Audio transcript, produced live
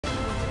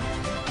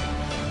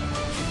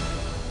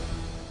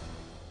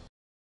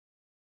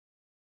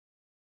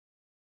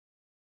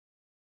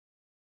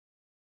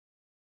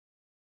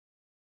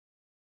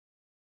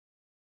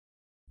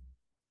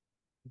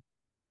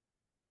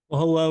Well,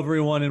 hello,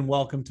 everyone, and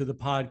welcome to the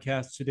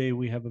podcast. Today,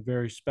 we have a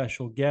very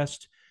special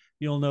guest.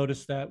 You'll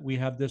notice that we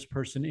have this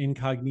person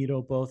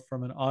incognito, both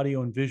from an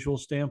audio and visual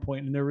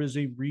standpoint, and there is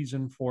a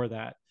reason for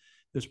that.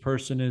 This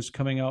person is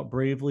coming out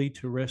bravely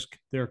to risk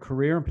their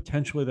career and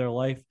potentially their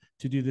life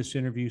to do this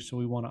interview, so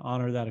we want to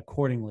honor that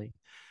accordingly.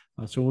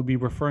 So, we'll be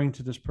referring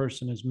to this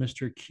person as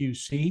Mr.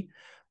 QC.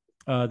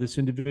 This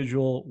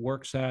individual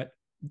works at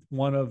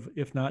one of,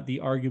 if not the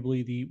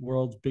arguably the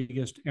world's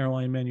biggest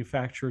airline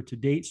manufacturer to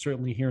date,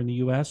 certainly here in the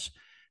US.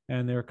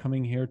 And they're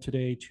coming here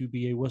today to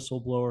be a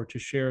whistleblower to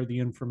share the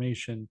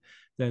information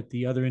that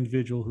the other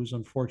individual whose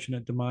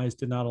unfortunate demise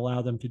did not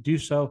allow them to do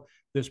so.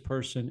 This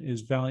person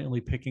is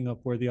valiantly picking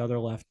up where the other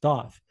left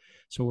off.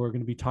 So we're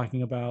going to be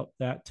talking about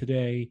that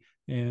today,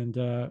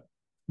 and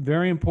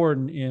very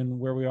important in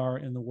where we are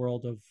in the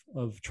world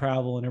of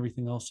travel and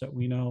everything else that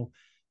we know.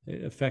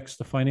 It affects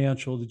the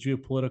financial, the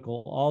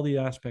geopolitical, all the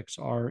aspects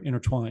are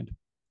intertwined.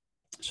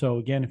 So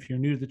again, if you're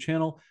new to the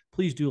channel,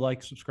 please do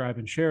like, subscribe,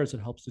 and share, as it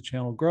helps the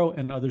channel grow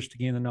and others to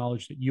gain the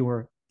knowledge that you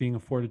are being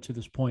afforded to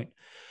this point.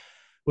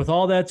 With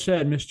all that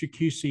said, Mr.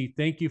 QC,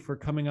 thank you for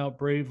coming out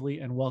bravely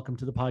and welcome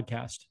to the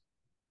podcast.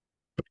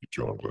 Thank you,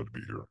 John. Glad to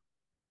be here.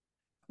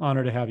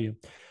 Honor to have you.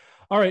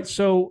 All right.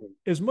 So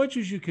as much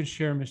as you can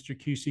share, Mr.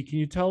 QC, can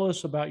you tell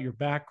us about your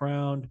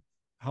background,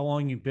 how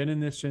long you've been in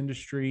this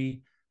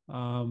industry,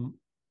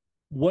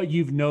 what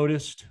you've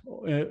noticed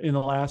in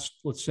the last,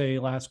 let's say,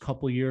 last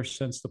couple of years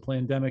since the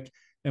pandemic,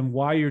 and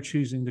why you're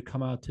choosing to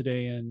come out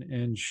today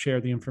and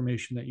share the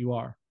information that you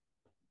are?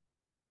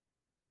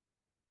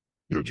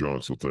 Yeah,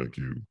 John, so thank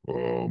you.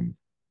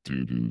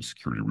 Due to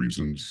security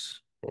reasons,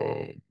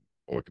 all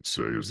I can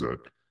say is that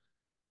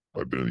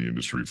I've been in the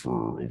industry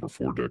for over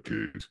 4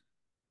 decades,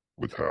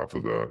 with half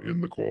of that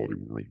in the quality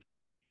world.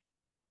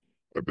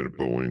 I've been at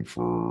Boeing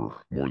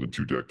for more than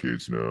 2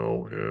 decades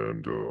now,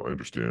 and I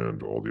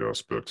understand all the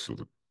aspects of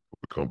the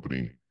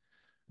company,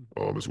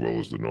 as well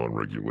as the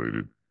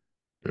non-regulated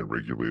and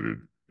regulated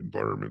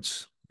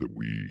environments that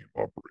we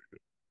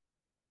operate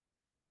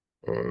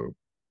in.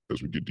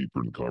 As we get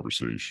deeper in the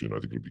conversation, I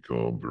think it'll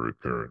become very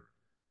apparent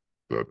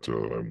that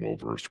I'm well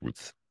versed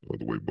with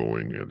the way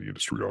Boeing and the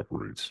industry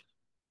operates.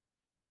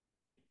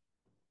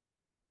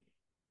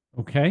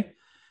 Okay.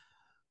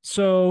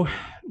 So,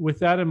 with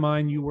that in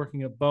mind, you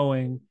working at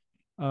Boeing,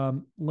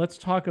 let's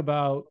talk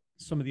about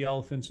some of the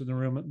elephants in the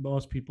room that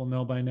most people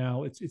know by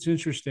now. It's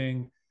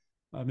interesting,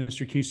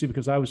 Mr. Kesey,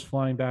 because I was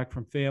flying back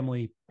from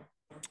family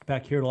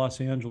back here to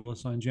Los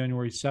Angeles on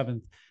January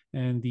 7th,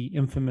 and the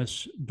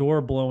infamous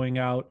door blowing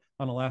out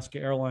on Alaska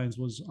Airlines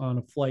was on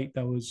a flight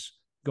that was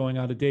going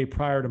out a day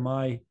prior to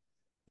my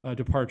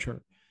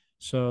departure.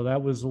 So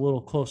that was a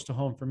little close to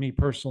home for me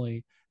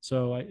personally.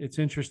 So it's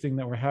interesting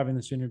that we're having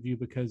this interview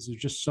because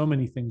there's just so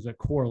many things that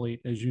correlate,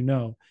 as you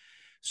know.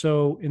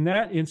 So in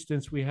that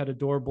instance, we had a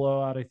door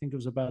blowout. I think it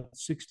was about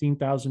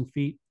 16,000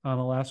 feet on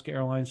Alaska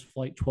Airlines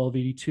Flight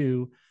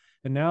 1282.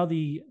 And now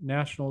the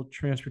National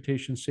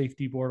Transportation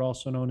Safety Board,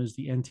 also known as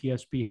the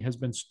NTSB, has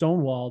been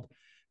stonewalled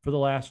for the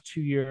last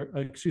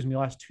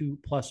last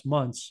 2+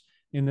 months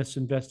in this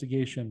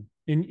investigation.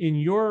 In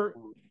your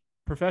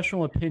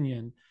professional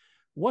opinion,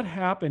 what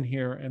happened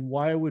here, and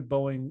why would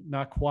Boeing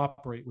not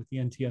cooperate with the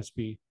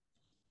NTSB?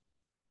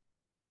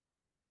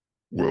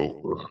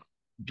 Well,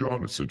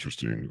 John, it's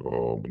interesting.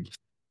 When the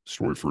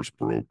story first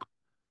broke,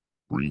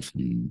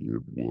 briefly,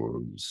 it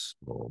was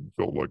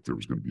felt like there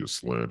was going to be a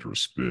slant or a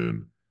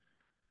spin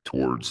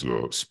towards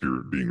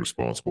Spirit being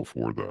responsible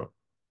for that.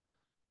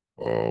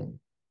 Um,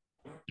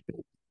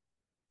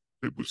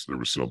 there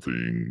was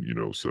something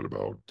said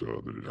about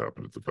that it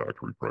happened at the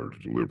factory prior to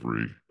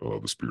delivery,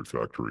 the Spirit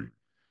factory.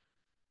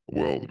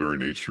 Well, the very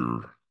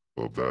nature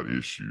of that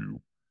issue,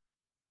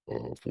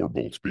 4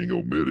 bolts being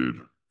omitted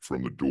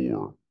from the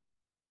door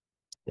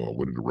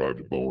when it arrived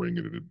at Boeing,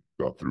 and it had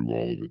got through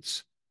all of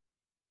its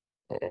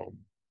um,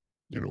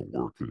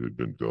 work that had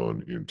been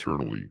done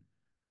internally,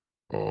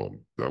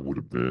 that would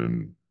have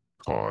been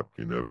caught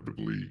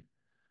inevitably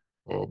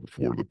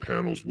before the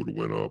panels would have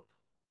went up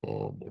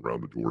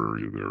around the door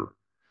area there.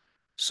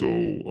 So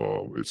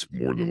it's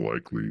more than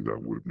likely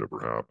that would have never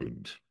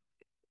happened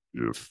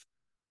if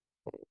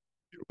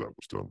that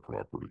was done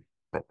properly.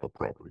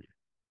 Properly.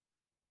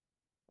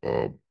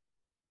 Uh,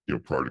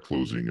 Prior to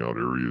closing out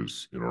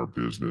areas in our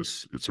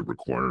business, it's a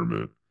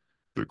requirement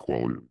that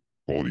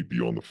quality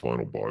be on the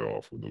final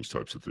buy-off when those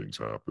types of things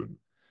happen.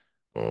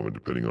 And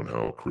depending on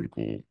how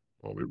critical it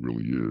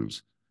really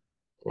is,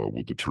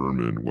 will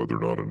determine whether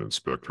or not an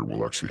inspector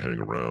will actually hang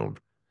around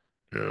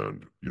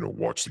and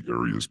watch the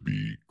areas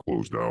be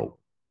closed out.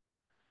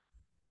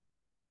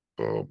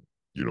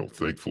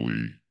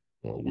 Thankfully,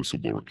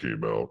 Whistleblower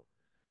came out,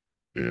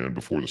 and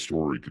before the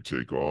story could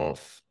take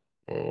off,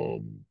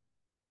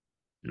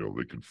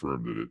 they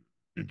confirmed that it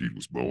indeed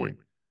was Boeing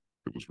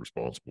that was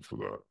responsible for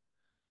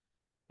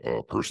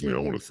that. Personally, I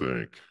want to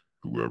thank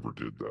whoever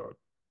did that.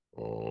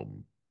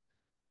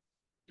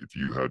 If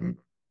you hadn't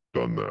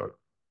done that,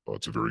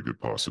 it's a very good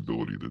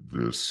possibility that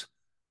this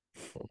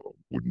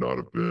would not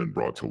have been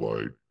brought to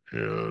light,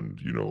 and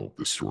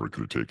this story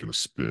could have taken a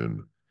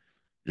spin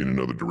in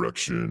another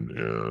direction,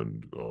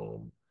 and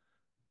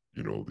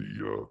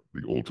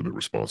the ultimate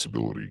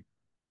responsibility,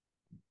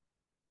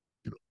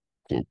 you know,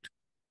 cloaked.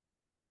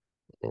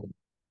 Um,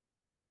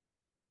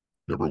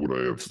 Never would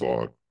I have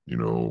thought,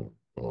 in all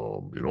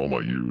my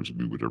years,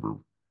 we would ever,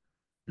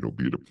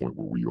 be at a point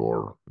where we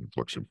are, an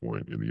inflection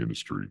point in the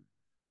industry,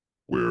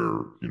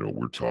 where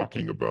we're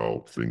talking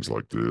about things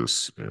like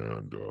this,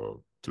 and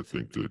to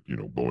think that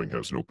Boeing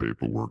has no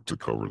paperwork to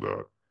cover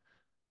that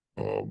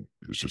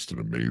is just an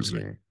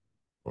amazing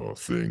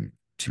thing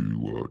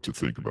to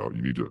think about.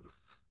 You need to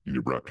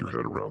wrap your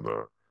head around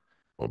that.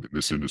 In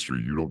this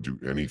industry, you don't do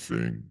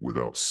anything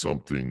without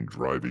something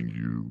driving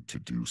you to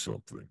do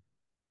something,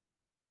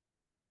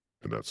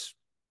 and that's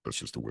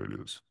just the way it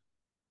is.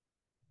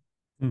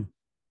 Hmm.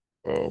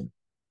 Um,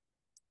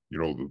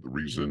 the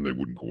reason they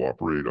wouldn't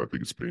cooperate, I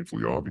think it's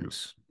painfully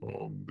obvious.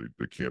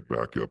 They can't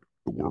back up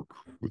the work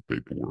with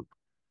paperwork.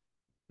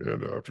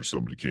 And after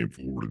somebody came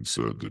forward and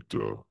said that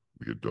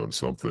we had done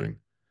something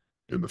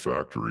in the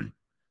factory,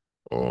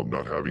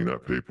 not having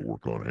that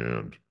paperwork on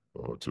hand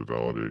to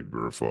validate,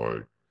 verify,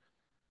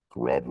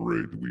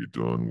 corroborate that we had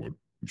done what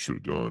we should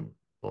have done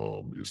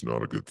is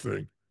not a good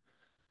thing.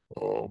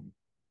 Um,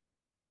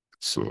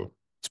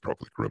 it's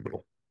probably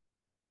criminal.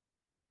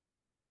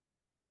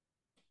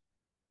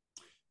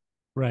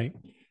 Right.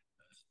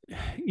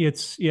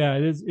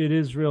 It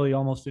is really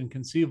almost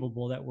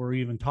inconceivable that we're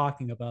even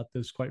talking about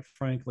this, quite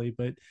frankly.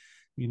 But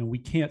we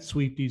can't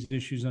sweep these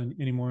issues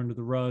anymore under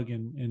the rug,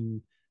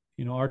 and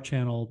our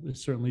channel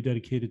is certainly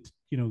dedicated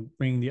to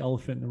bringing the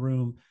elephant in the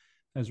room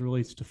as it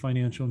relates to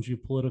financial and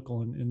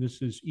geopolitical, and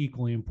this is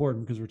equally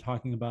important because we're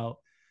talking about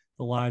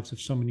the lives of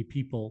so many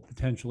people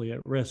potentially at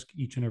risk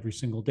each and every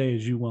single day,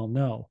 as you well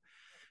know.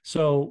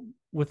 So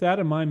with that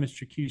in mind,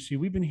 Mr. QC,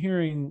 we've been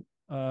hearing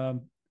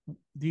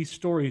these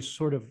stories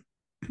sort of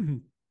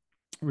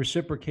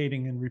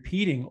reciprocating and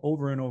repeating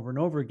over and over and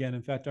over again.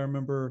 In fact, I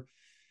remember,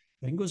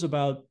 I think it was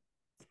about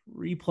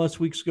 3+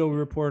 weeks ago, we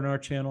reported on our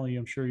channel.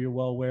 I'm sure you're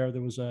well aware.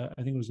 There was I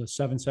think it was a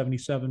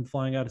 777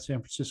 flying out of San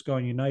Francisco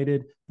on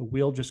United. The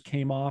wheel just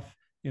came off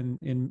in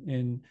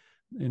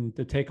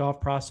the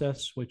takeoff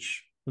process,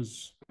 which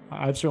was,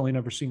 I've certainly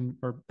never seen,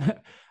 or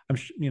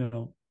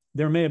I'm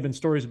there may have been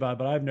stories about it,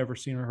 but I've never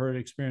seen or heard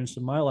experienced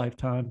in my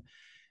lifetime.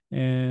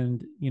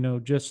 And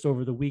just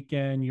over the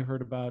weekend, you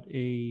heard about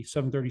a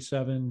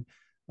 737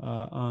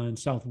 on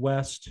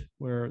Southwest,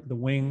 where the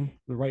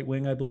right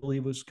wing, I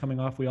believe, was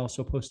coming off. We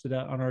also posted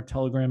that on our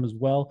Telegram as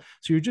well.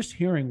 So you're just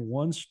hearing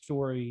one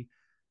story,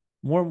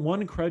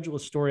 one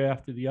incredulous story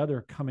after the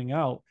other coming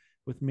out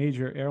with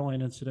major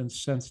airline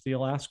incidents since the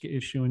Alaska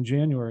issue in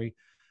January.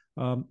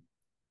 Um,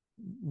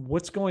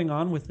 what's going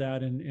on with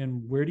that,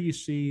 and where do you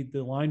see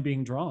the line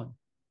being drawn?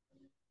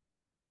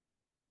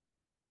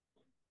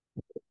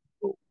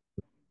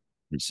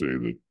 We say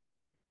that,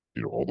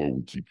 although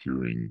we keep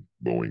hearing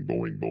Boeing,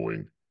 Boeing,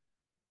 Boeing,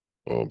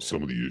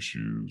 some of the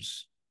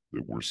issues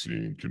that we're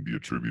seeing can be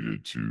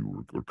attributed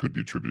to, or could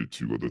be attributed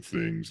to, other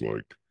things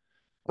like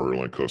our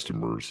airline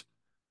customers,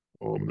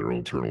 their own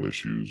internal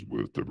issues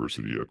with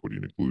diversity, equity,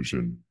 and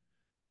inclusion,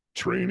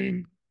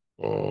 training,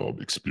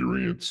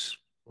 experience,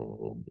 a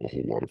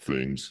whole lot of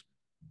things,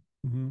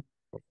 Mm-hmm.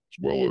 as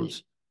well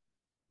as,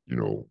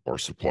 our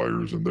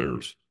suppliers and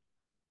theirs.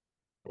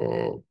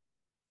 Uh,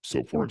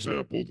 so, for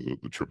example, the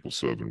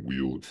 777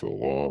 wheel, it fell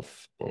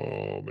off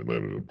and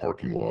landed in a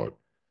parking lot.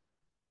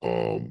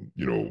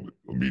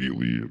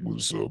 Immediately it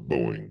was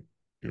Boeing,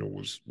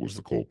 was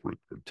the culprit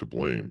to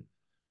blame.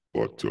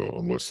 But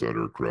unless that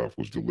aircraft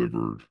was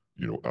delivered,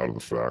 out of the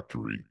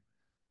factory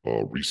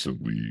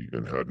recently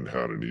and hadn't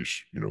had an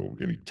issue,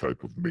 any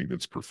type of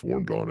maintenance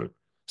performed on it,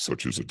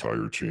 such as a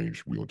tire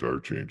change, wheel and tire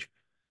change,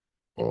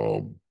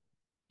 um,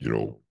 you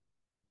know,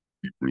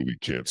 you really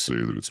can't say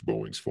that it's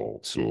Boeing's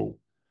fault. So,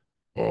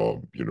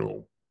 um, you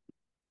know,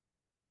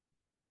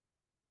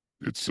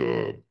 it's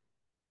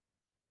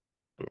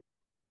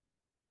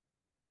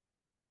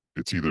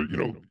it's either,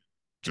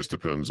 just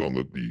depends on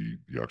the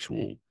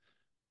actual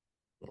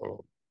uh,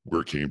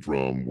 where it came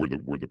from, where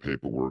the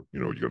paperwork, you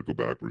got to go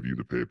back, review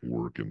the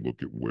paperwork, and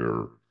look at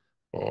where,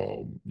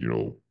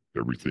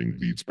 everything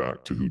leads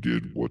back to who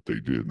did what they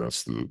did. And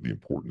that's the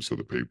importance of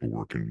the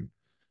paperwork and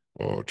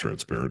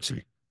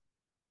transparency.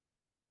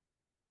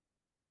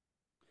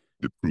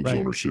 It proves Right.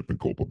 ownership and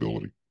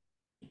culpability.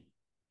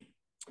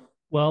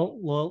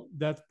 Well,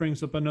 that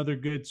brings up another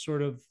good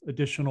sort of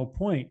additional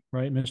point,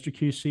 right, Mr.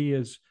 QC,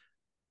 is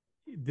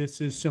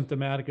this is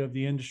symptomatic of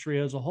the industry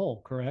as a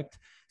whole, correct?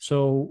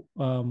 So,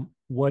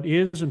 what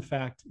is, in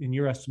fact, in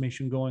your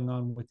estimation, going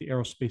on with the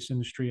aerospace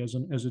industry as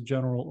a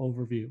general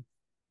overview?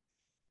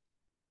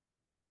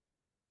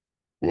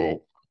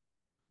 Well,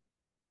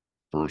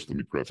 first, let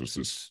me preface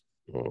this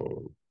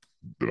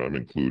that I'm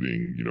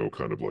including,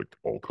 kind of like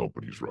all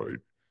companies, right,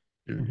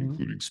 Mm-hmm.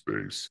 including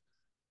space,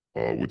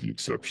 with the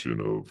exception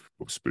of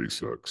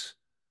SpaceX.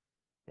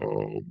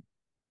 Um,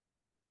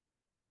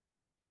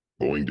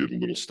 Boeing did a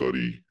little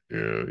study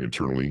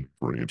internally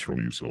for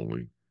internal use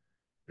only.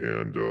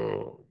 And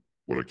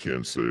what I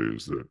can say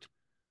is that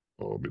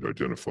it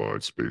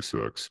identified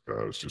SpaceX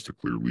as just a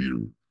clear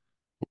leader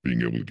of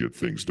being able to get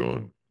things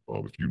done.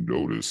 If you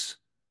notice,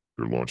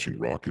 they're launching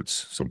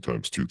rockets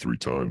sometimes two, three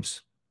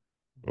times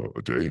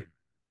a day,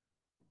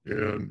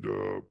 and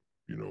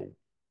you know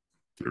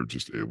they're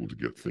just able to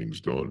get things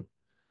done.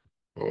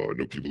 I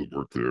know people that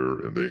work there,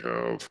 and they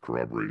have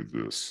corroborated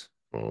this.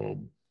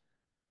 You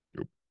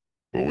know,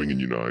 Boeing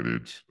and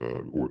United,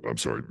 or I'm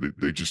sorry,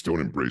 they just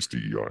don't embrace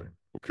DEI.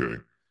 Okay,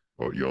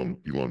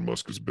 Elon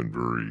Musk has been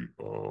very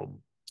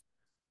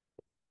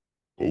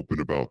open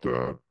about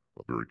that,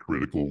 very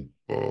critical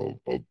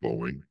of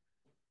Boeing.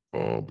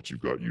 But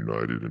you've got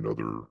United and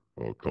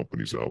other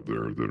companies out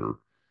there that are,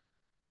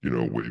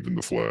 waving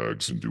the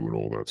flags and doing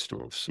all that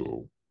stuff.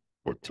 So,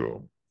 but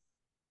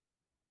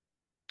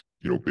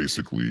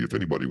basically, if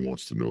anybody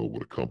wants to know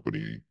what a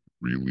company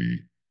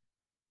really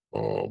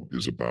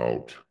is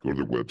about, go to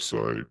their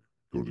website,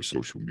 go to their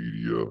social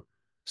media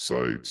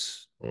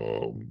sites,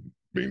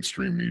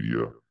 mainstream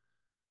media.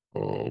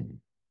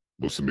 Um,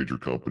 Most of the major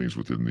companies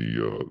within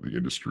the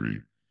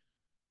industry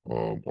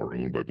are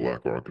owned by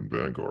BlackRock and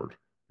Vanguard,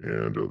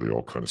 and they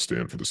all kind of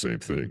stand for the same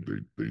thing.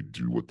 They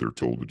do what they're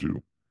told to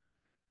do.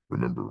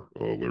 Remember,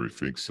 Larry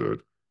Fink said,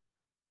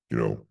 you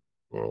know,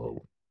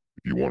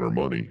 if you want our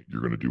money,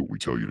 you're going to do what we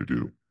tell you to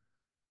do.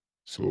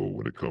 So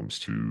when it comes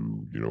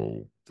to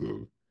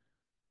the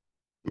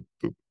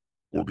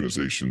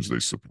organizations they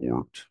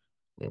support,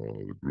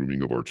 the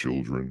grooming of our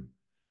children,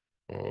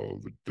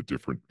 the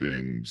different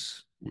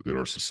things within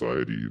our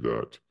society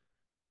that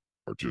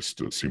are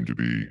just seem to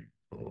be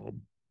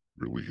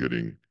really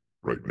hitting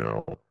right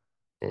now.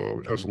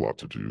 It has a lot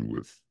to do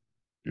with,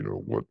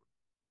 what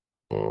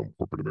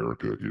corporate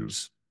America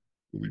is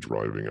really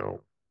driving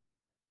out.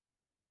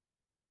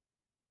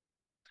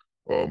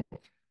 Um,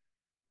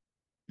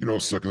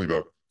 Secondly,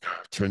 about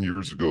 10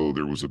 years ago,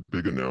 there was a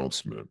big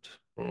announcement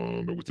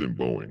within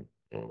Boeing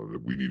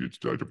that we needed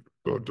to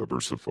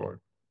diversify.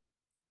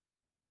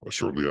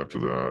 Shortly after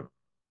that,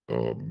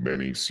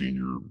 many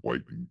senior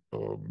white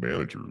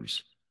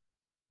managers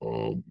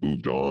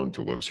moved on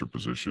to lesser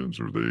positions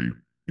or they,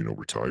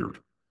 retired.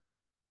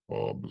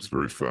 It was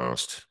very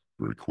fast,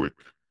 very quick,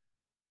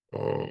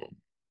 uh,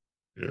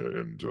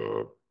 and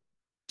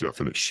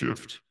definite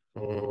shift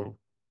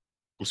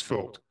was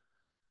felt.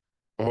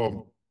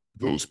 Um,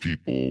 those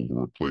people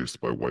were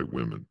replaced by white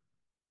women.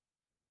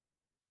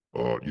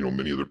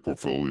 Many of their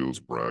portfolios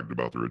bragged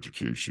about their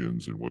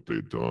educations and what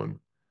they'd done,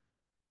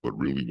 but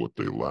really what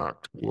they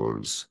lacked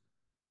was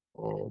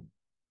um,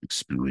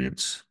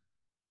 experience,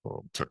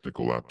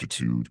 technical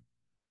aptitude,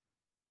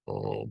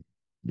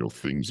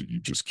 things that you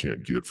just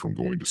can't get from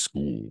going to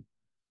school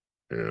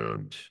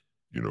and,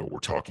 we're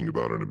talking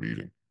about in a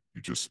meeting.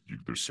 There's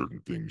certain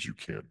things you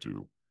can't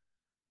do.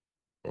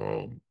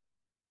 Um,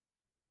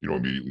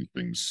 Immediately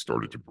things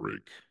started to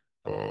break.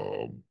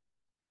 Um,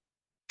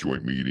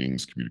 Joint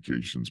meetings,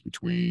 communications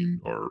between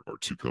our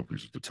two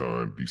companies at the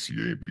time,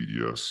 BCA and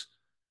BDS,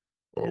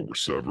 were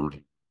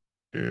severed.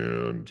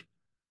 And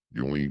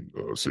the only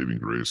saving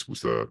grace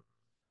was that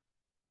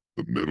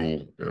the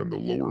middle and the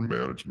lower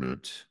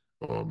management,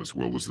 as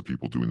well as the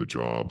people doing the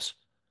jobs,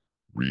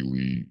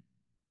 really,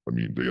 I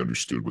mean, they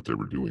understood what they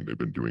were doing. They've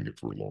been doing it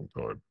for a long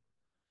time.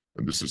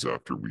 And this is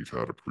after we've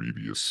had a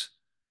previous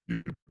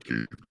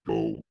decade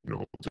ago,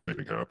 if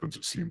anything happens,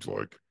 it seems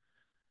like,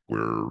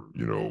 where,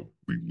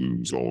 we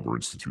lose all of our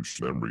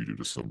institutional memory due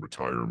to some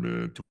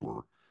retirement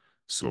or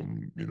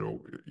some,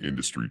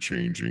 industry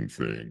changing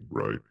thing,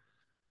 right?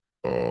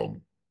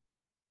 Um,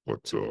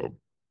 but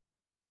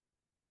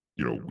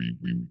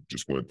we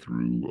just went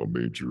through a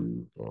major,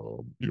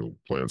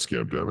 planned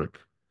scamdemic.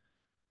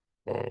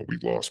 We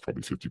lost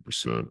probably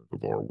 50%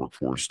 of our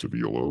workforce to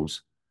VLOs.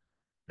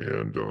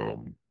 And,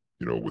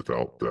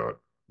 without that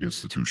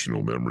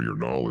institutional memory or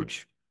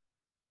knowledge,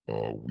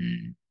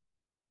 we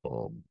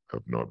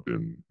have not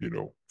been,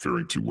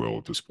 faring too well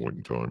at this point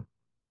in time.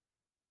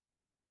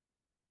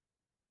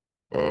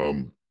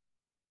 Um,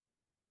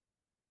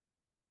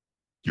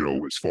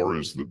 as far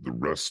as the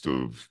rest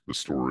of the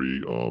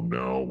story,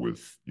 now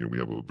with, we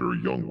have a very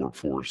young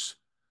workforce,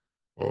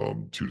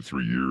 2 to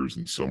 3 years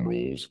in some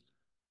roles.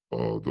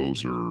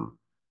 Those are,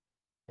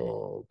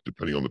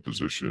 depending on the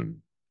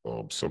position,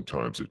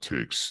 sometimes it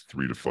takes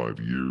 3 to 5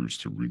 years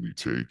to really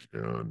take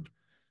and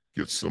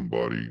get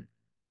somebody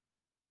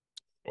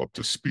up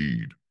to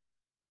speed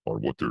on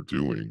what they're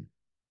doing,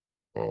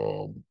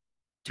 um,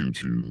 due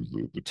to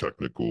the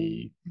technical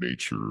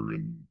nature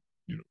and,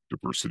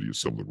 diversity of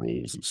some of the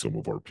roles that some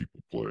of our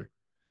people play,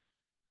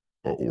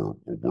 or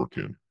work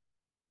in.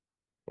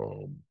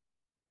 Um,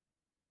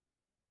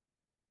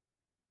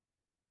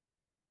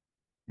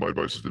 my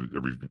advice is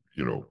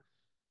that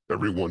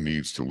everyone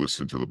needs to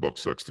listen to the Buck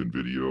Sexton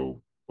video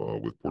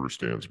with Porter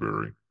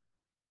Stansberry.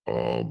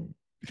 Um,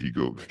 he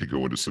go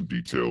into some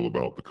detail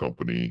about the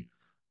company,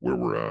 where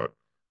we're at.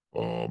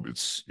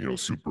 It's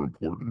super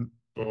important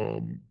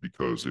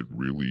because it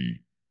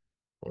really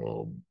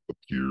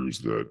appears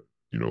that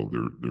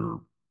they're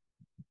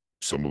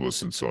some of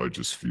us inside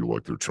just feel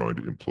like they're trying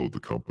to implode the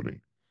company,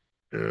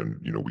 and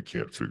we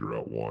can't figure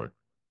out why.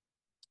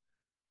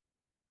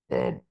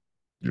 Um,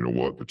 you know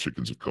what? The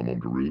chickens have come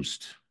home to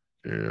roost,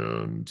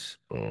 and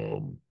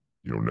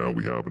now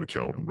we have an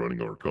accountant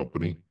running our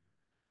company.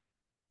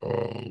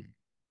 Um,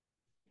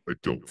 I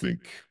don't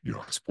think,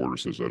 as Porter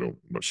says, I'm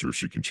not sure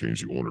she can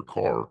change the owner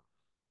car,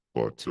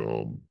 but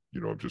I'm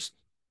just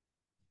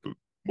the,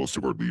 most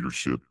of our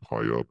leadership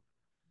high up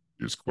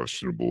is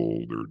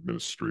questionable. They're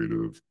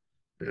administrative,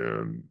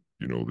 and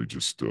they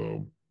just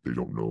they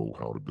don't know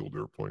how to build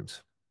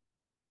airplanes.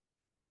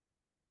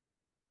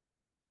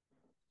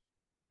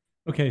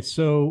 Okay,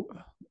 so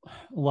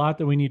a lot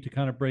that we need to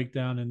kind of break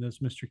down in this,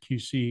 Mr.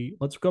 QC.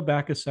 Let's go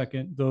back a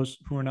second. Those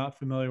who are not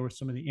familiar with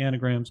some of the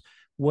anagrams,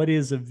 what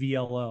is a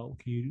VLO?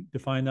 Can you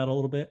define that a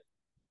little bit?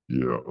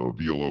 Yeah, a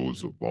VLO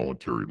is a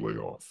voluntary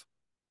layoff.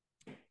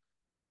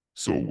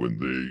 So when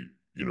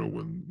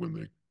when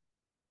they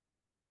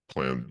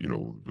planned,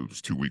 it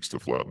was 2 weeks to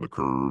flatten the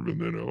curve,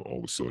 and then all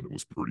of a sudden it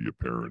was pretty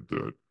apparent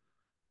that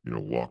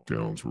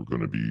lockdowns were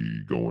going to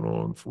be going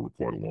on for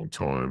quite a long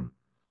time.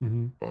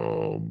 Mm-hmm.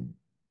 Um,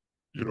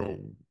 you know,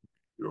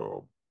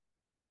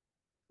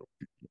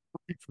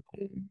 working from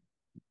home,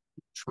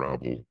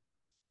 travel.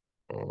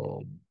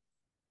 Um,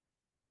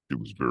 it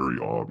was very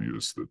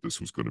obvious that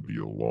this was going to be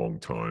a long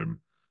time.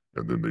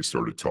 And then they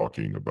started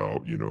talking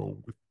about,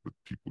 with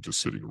people just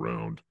sitting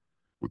around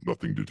with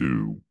nothing to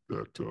do,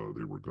 that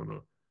they were going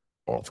to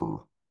offer,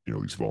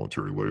 these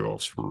voluntary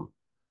layoffs for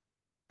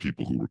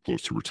people who were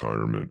close to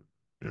retirement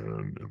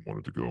and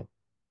wanted to go,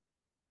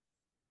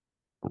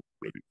 or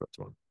ready at that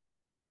time.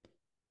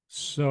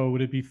 So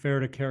would it be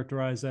fair to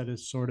characterize that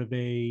as sort of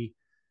a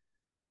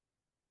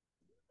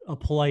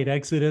polite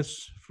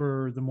exodus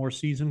for the more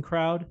seasoned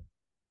crowd?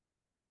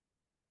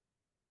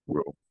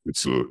 Well,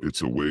 it's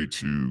a way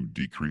to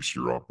decrease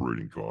your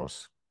operating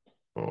costs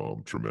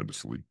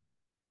tremendously,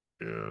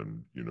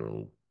 and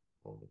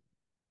uh,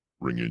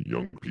 bring in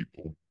young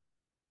people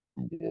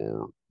who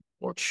are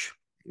much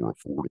more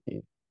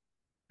affordable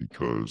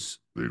because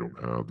they don't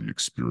have the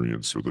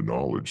experience or the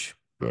knowledge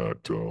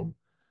that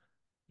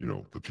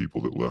the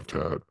people that left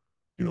had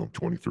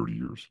 20, 30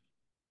 years.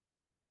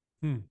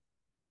 Hmm,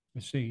 I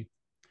see.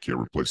 Can't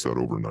replace that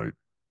overnight.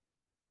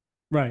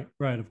 Right,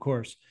 right, of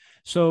course.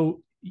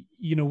 So,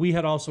 we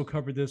had also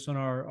covered this on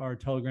our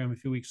Telegram a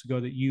few weeks ago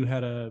that you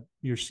had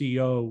your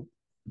CEO,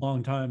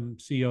 longtime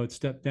CEO, had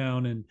stepped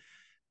down and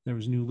there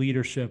was new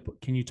leadership.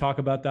 Can you talk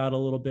about that a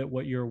little bit?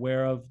 What you're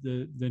aware of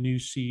the new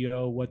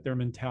CEO, what their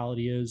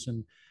mentality is,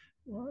 and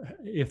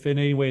if in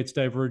any way it's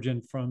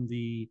divergent from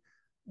the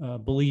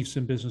beliefs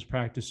and business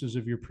practices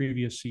of your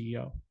previous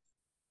CEO?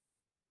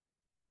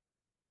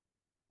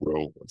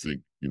 Well, I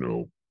think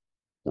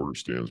Porter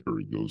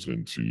Stansberry goes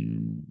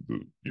into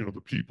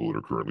the people that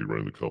are currently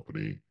running the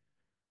company.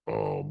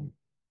 um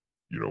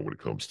when it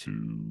comes to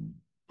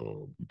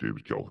who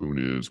David Calhoun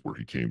is, where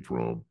he came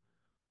from,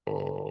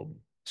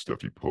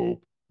 Steffi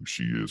Pope, who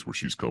she is, where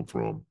she's come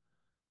from.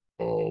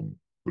 But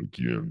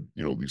again,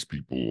 these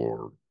people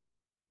are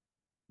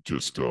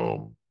just, I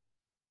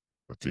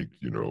think,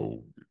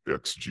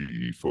 ex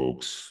GE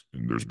folks,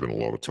 and there's been a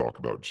lot of talk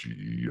about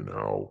GE and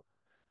how,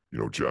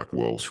 Jack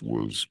Welch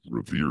was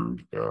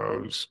revered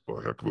as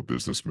a heck of a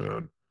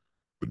businessman,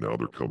 but now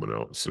they're coming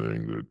out and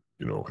saying that,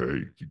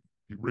 hey,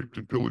 he raped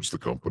and pillaged the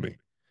company,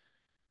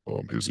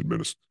 his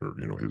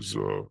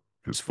administrator,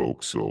 his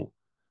folks. So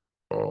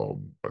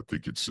I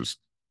think it's just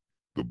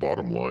the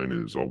bottom line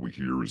is all we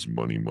hear is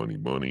money, money,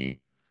 money.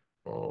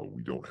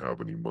 We don't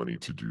have any money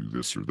to do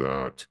this or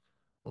that.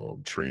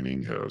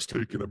 Training has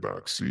taken a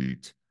back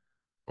seat.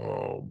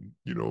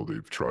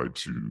 They've tried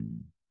to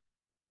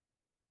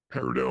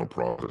pare down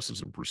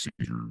processes and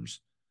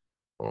procedures.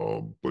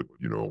 But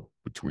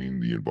between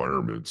the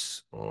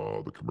environments,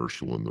 the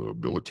commercial and the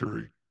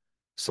military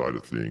side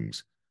of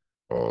things,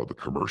 the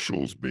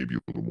commercials may be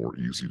a little more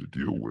easy to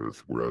deal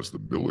with, whereas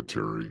the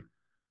military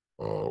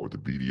or the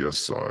BDS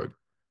side,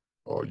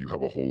 you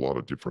have a whole lot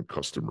of different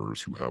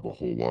customers who have a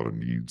whole lot of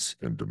needs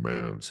and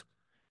demands.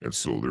 And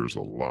so there's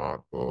a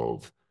lot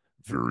of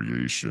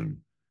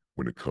variation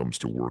when it comes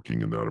to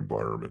working in that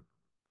environment.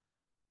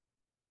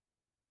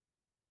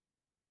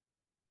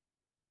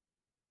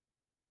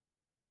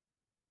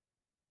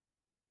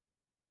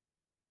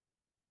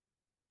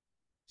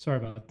 Sorry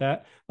about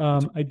that.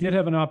 I did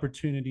have an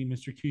opportunity,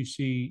 Mr.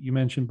 QC. You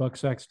mentioned Buck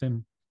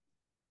Sexton,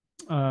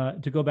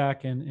 to go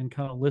back and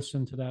kind of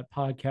listen to that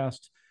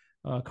podcast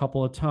a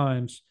couple of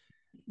times.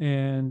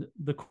 And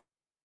the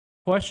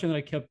question that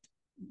I kept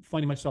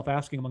finding myself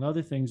asking, among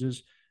other things,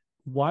 is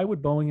why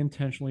would Boeing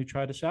intentionally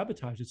try to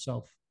sabotage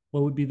itself?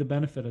 What would be the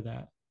benefit of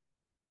that?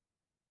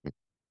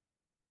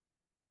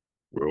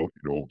 Well,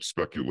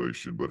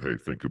 speculation, but hey,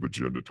 think of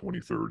Agenda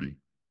 2030.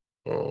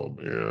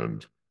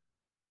 And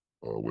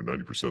when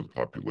 90% of the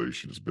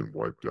population has been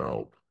wiped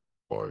out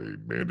by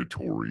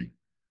mandatory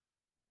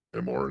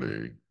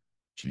mRNA,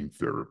 gene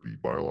therapy,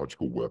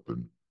 biological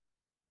weapon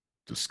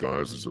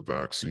disguised as a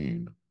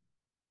vaccine,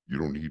 you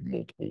don't need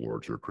multiple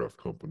large aircraft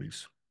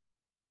companies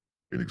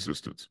in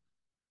existence.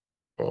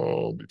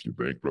 If you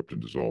bankrupt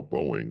and dissolve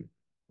Boeing,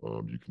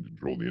 you can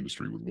control the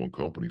industry with one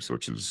company,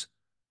 such as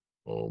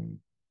um,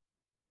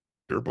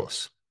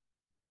 Airbus,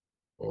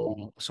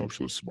 a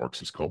socialist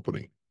Marxist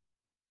company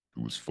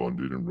who was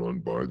funded and run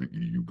by the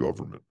EU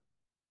government.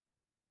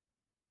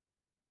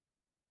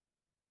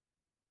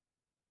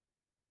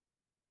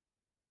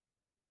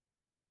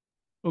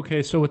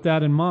 Okay, so with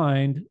that in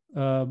mind,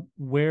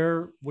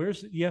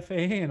 where's the FAA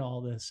in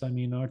all this? I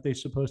mean, aren't they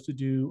supposed to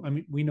do? I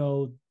mean, we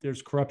know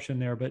there's corruption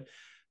there, but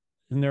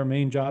isn't their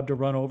main job to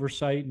run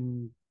oversight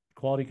and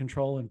quality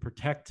control and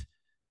protect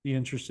the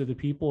interests of the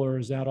people, or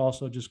is that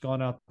also just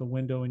gone out the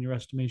window in your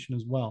estimation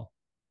as well?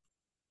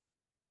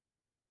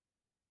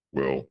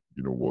 Well,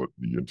 you know what?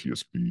 The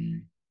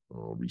NTSB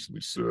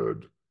recently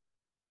said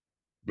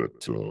that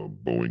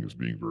Boeing is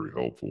being very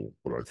helpful,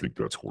 but I think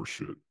that's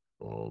horseshit.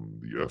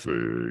 The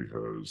FAA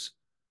has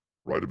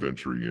right of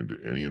entry into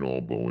any and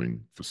all Boeing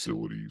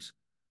facilities,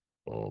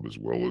 as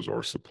well as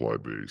our supply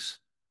base.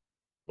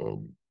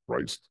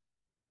 Christ,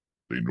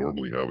 they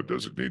normally have a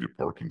designated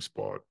parking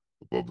spot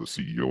above the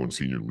CEO and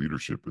senior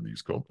leadership in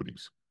these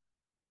companies.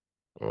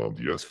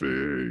 The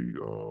FAA,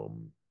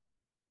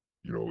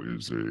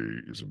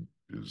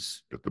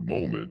 is at the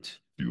moment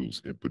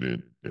feels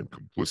impotent and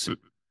complicit.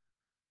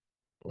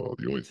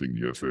 The only thing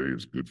the FAA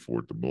is good for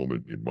at the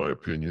moment, in my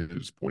opinion,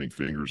 is pointing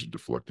fingers and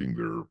deflecting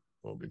their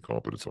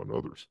incompetence on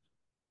others.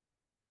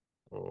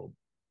 Um,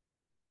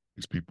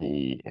 these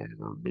people are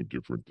no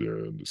different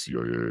than the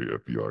CIA,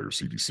 FBI, or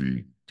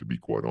CDC, to be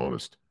quite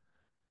honest.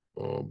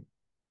 Um,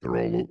 they're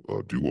all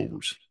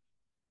do-overs.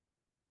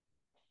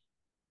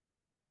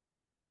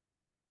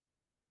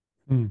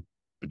 Hmm.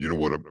 And you know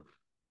what?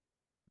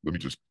 Let me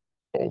just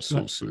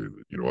also But say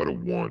that, I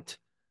don't want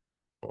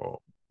uh,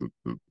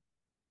 the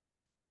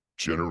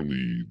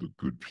generally the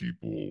good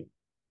people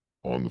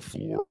on the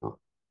floor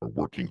are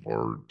working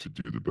hard to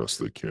do the best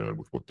they can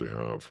with what they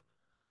have.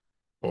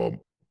 Um,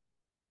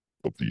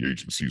 of the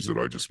agencies that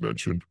I just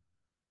mentioned,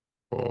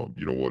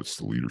 you know what? It's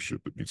the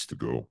leadership that needs to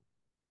go.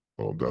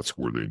 That's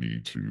where they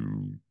need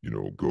to,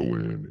 go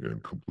in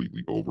and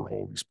completely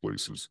overhaul these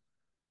places.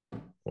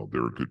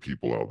 There are good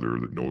people out there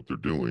that know what they're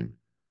doing,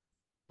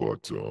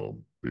 but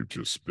they've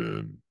just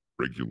been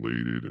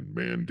regulated and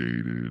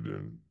mandated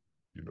and,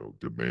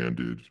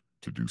 demanded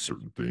to do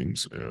certain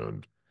things.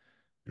 And,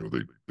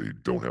 they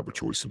don't have a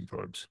choice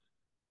sometimes.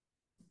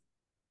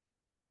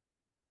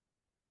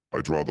 I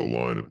draw the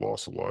line at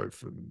loss of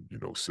life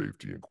and,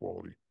 safety and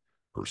quality.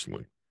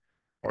 Personally,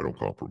 I don't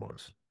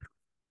compromise.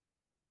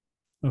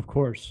 of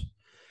course.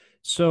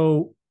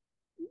 So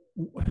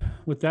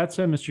with that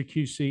said, Mr.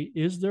 QC,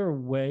 is there a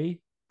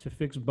way to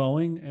fix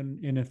Boeing?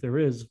 And if there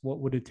is, what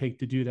would it take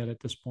to do that at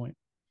this point?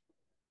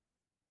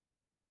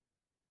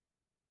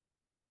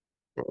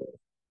 Uh,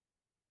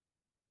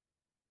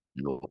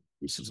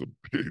 this is a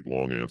big,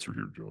 long answer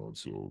here, John,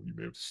 so you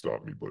may have to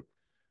stop me, but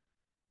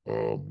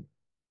um,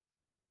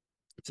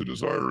 if the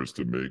desire is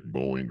to make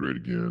Boeing great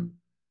again,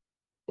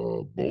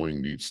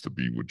 Boeing needs to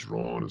be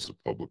withdrawn as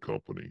a public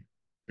company.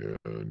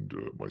 And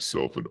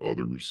myself and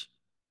others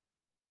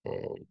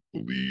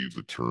believe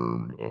the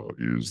term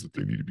is that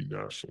they need to be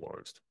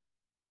nationalized.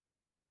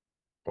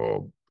 I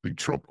think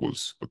Trump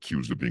was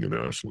accused of being a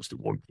nationalist at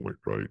one point,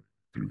 right,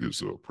 through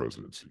his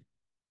presidency.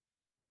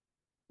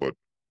 But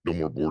no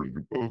more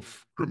board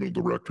of criminal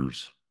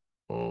directors.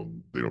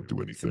 They don't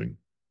do anything.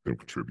 They don't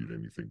contribute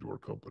anything to our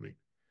company.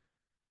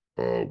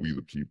 We,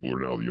 the people,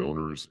 are now the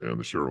owners and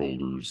the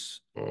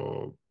shareholders.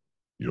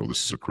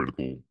 This is a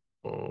critical,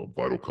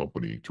 vital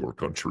company to our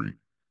country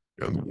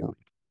and the world.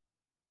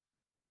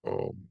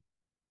 Um,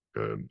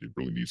 and it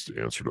really needs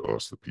to answer to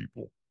us, the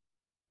people.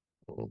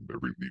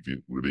 Every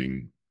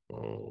living,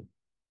 uh,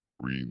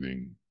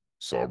 breathing,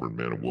 sovereign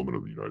man and woman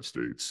of the United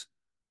States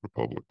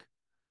Republic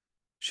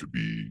should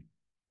be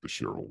the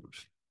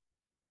shareholders.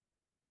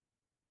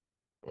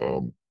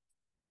 Um,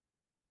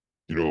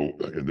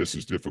 and this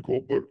is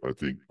difficult, but I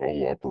think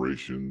all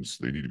operations,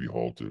 they need to be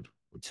halted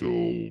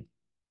until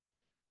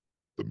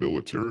the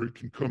military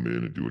can come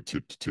in and do a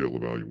tip-to-tail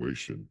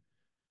evaluation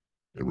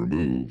and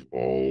remove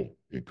all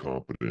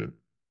incompetent,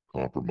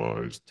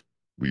 compromised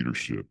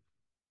leadership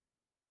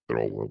at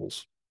all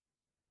levels.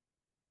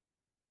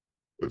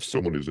 If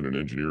someone isn't an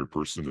engineer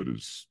person that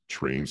is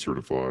trained,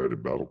 certified,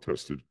 and battle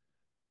tested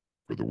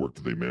for the work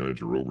that they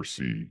manage or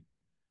oversee,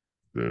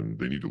 then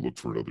they need to look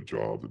for another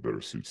job that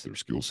better suits their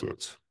skill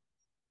sets.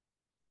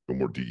 No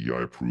more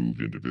DEI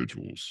approved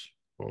individuals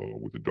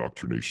with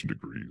indoctrination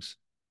degrees,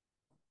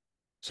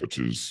 such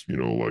as,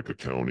 like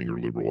accounting or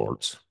liberal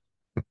arts.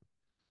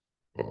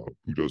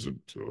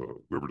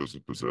 Whoever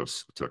doesn't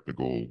possess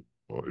technical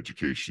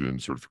education,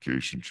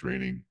 certification,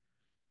 training,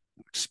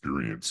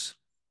 experience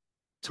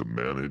to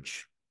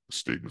manage the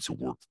statements of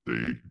work that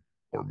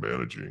they are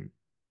managing,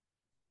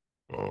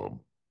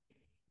 um,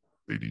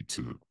 they need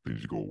to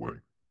go away.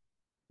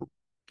 Or,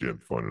 again,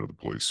 find another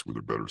place where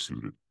they're better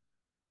suited.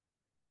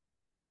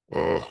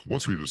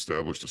 Once we've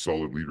established a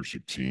solid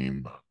leadership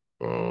team,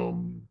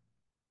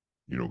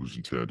 whose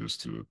intent is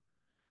to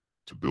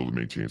build and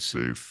maintain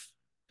safe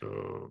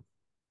and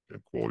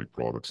quality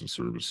products and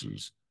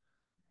services,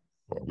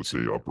 I would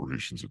say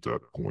operations at that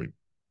point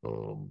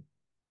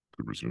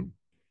could resume.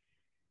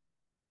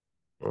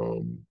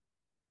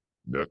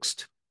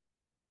 Next,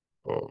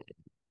 uh,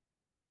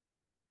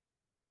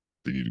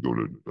 they need to go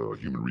to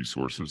human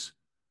resources.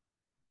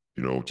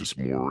 Just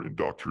more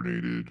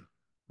indoctrinated,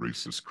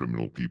 racist,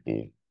 criminal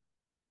people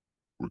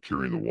who are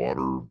carrying the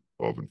water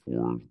of and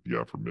for the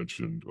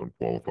aforementioned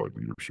unqualified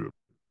leadership.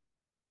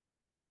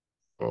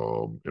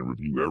 And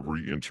review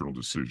every internal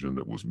decision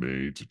that was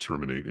made to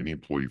terminate any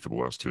employee for the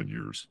last 10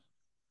 years.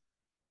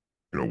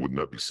 Wouldn't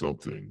that be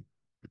something?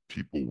 If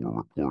people were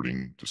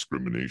reporting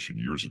discrimination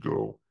years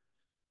ago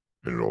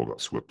and it all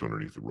got swept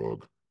underneath the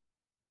rug.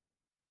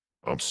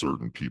 I'm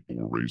certain people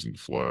were raising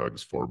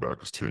flags far back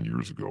as 10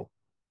 years ago.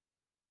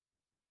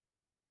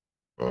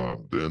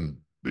 Then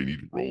they need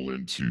to roll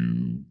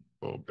into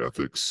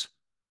ethics.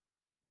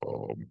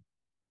 Um,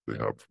 they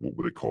have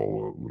what they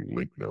call a little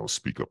link now,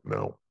 Speak Up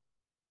Now.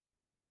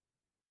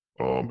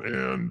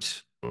 And,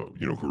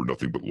 who are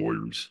nothing but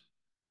lawyers.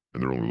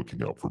 And they're only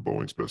looking out for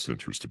Boeing's best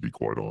interest, to be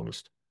quite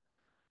honest.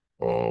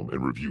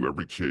 And review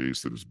every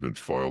case that has been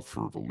filed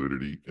for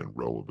validity and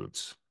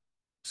relevance.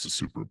 This is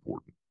super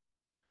important.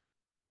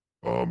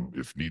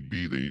 If need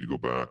be, they need to go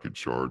back and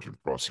charge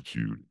and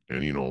prosecute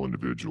any and all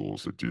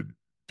individuals that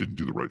didn't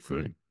do the right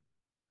thing.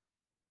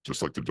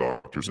 Just like the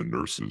doctors and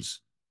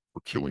nurses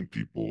for killing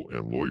people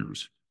and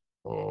lawyers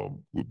who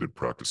have been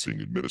practicing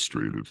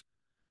administrative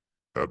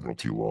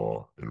admiralty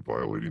law and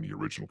violating the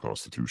original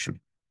Constitution.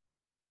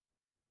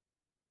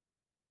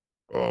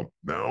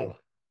 Now,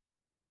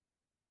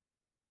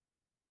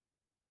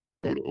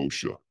 go to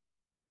OSHA.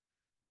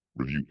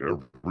 Review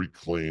every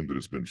claim that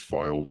has been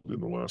filed in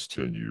the last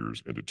 10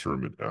 years and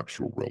determine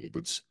actual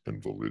relevance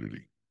and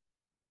validity.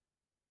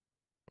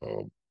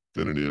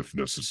 Then and if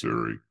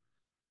necessary,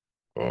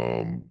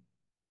 um,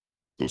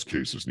 those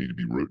cases need to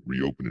be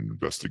reopened and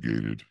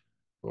investigated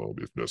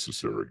if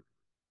necessary.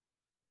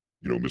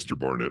 Mr.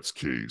 Barnett's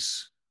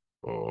case,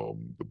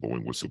 the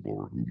Boeing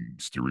whistleblower who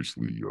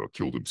mysteriously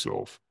killed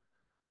himself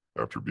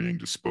after being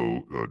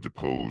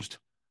deposed,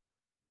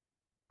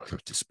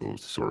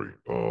 sorry,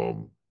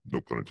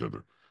 no pun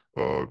intended,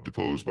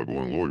 deposed by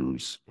Boeing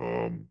lawyers.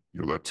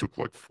 That took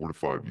like 4 to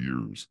 5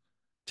 years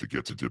to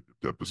get to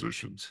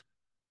depositions.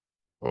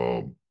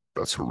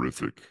 That's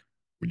horrific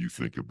when you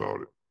think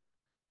about it.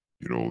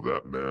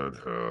 That man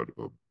had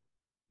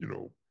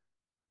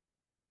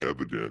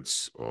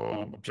evidence,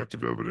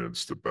 objective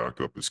evidence to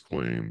back up his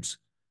claims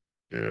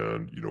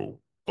and,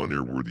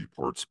 unairworthy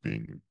parts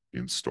being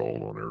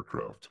installed on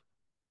aircraft,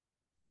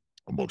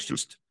 amongst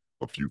just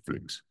a few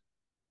things.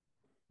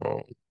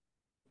 Uh,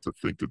 to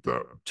think that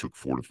that took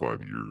 4 to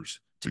 5 years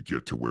to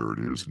get to where it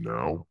is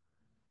now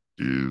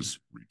is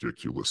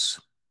ridiculous.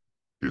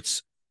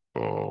 It's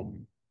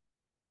um,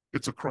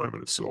 it's a crime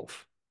in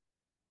itself.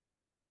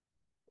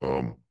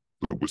 Um,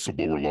 the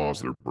whistleblower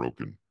laws, they're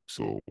broken,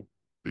 so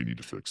they need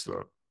to fix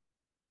that.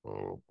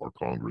 Our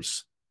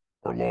Congress,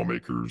 our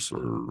lawmakers,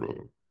 our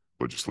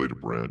legislative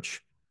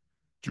branch,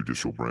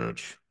 judicial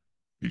branch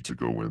need to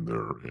go in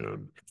there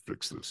and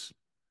fix this.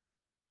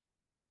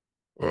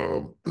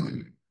 Um,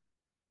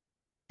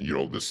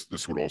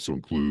 this would also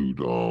include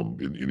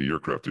in the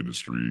aircraft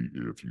industry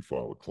if you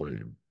file a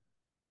claim,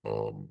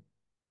 um,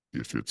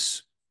 if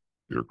it's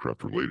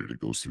aircraft related, it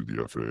goes through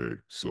the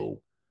FAA,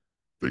 so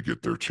they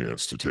get their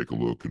chance to take a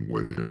look and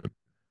weigh in.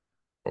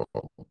 Uh,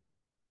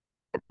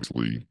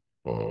 Obviously,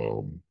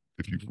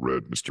 if you've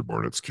read Mr.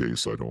 Barnett's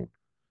case, I don't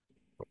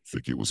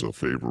think it was a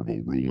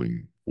favorable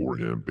ruling for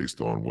him based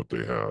on what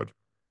they had,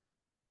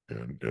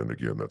 and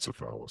again, that's a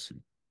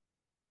fallacy.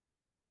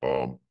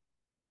 Um,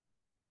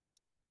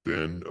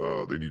 then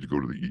they need to go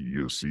to the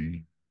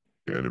EEOC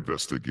and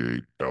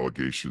investigate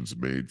allegations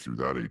made through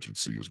that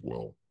agency as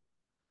well.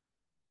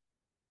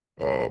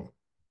 Um,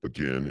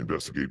 Again,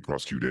 investigate,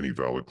 prosecute any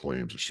valid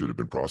claims that should have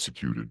been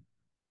prosecuted.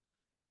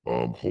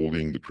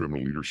 Holding the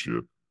criminal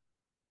leadership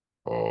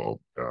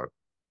at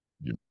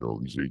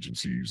these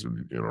agencies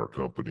and in our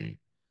company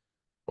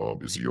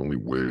is the only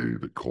way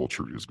that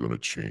culture is going to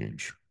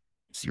change.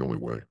 It's the only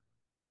way.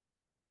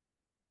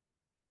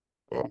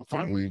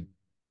 Finally,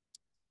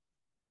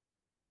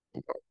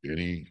 allow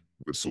any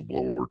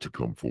whistleblower to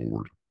come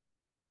forward,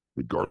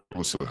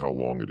 regardless of how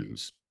long it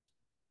is,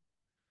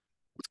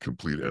 with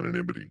complete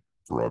anonymity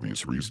for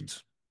obvious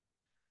reasons.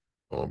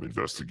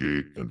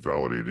 Investigate and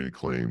validate any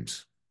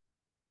claims.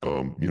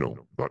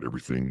 Not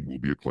everything will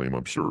be a claim,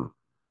 I'm sure,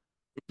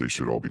 but they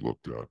should all be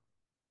looked at.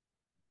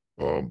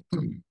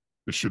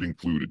 This should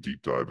include a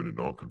deep dive into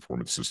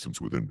non-conformance systems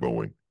within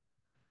Boeing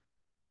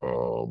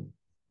um,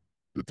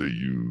 that they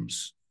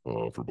use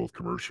for both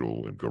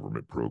commercial and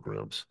government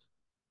programs.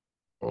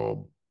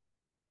 Um,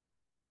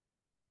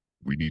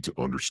 we need to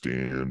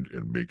understand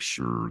and make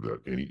sure that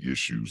any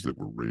issues that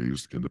were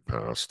raised in the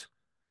past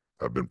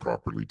have been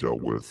properly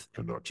dealt with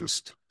and not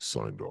just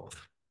signed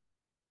off.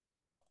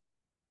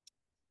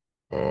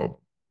 Uh,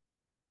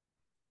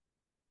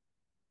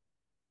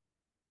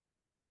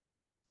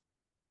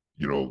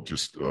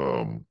 just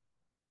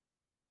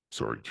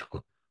sorry, I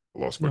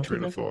lost my No, it's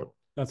train of okay. thought.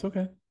 That's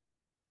okay.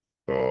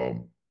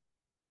 Um,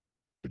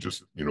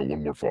 just,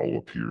 one more follow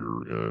up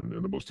here,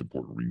 and the most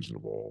important reason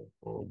of all,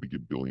 we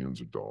give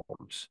billions of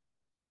dollars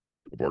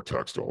of our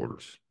tax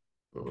dollars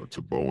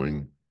to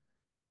Boeing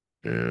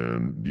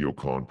and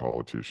neocon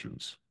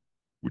politicians,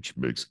 which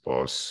makes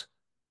us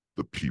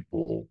the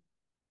people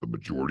the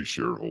majority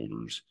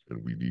shareholders,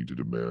 and we need to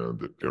demand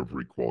that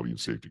every quality and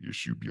safety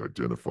issue be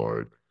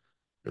identified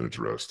and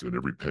addressed, and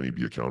every penny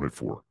be accounted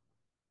for.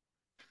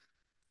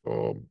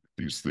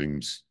 These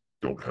things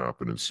don't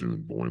happen, and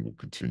soon Boeing will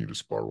continue to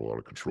spiral out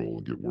of control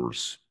and get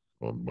worse,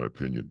 in my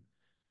opinion.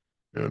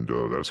 And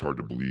that's hard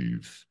to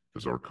believe,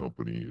 as our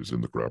company is in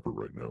the grapper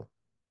right now.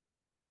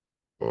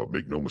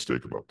 Make no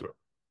mistake about that.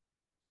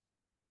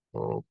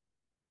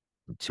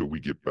 Until we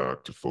get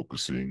back to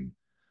focusing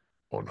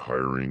on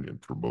hiring and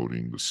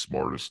promoting the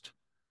smartest,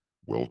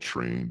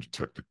 well-trained,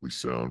 technically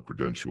sound,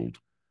 credentialed,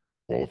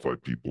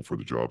 qualified people for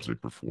the jobs they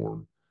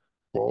perform,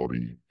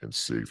 quality and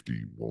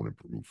safety won't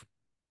improve.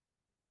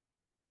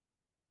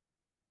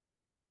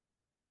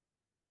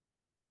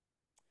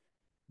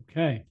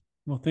 Okay.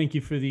 Well, thank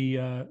you for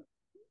the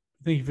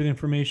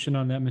information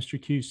on that,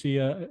 Mr. QC.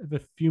 I have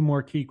a few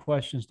more key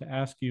questions to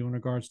ask you in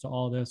regards to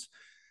all this.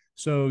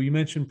 So you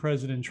mentioned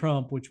President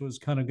Trump, which was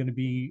kind of going to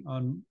be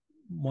on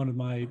one of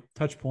my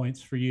touch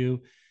points for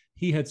you.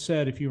 He had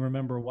said, if you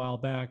remember a while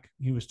back,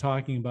 he was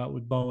talking about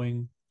with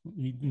Boeing,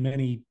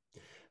 many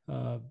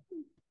uh,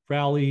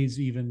 rallies,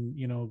 even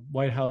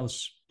White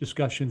House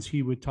discussions.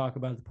 He would talk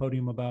about at the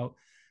podium about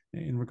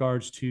in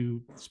regards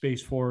to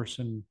Space Force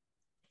and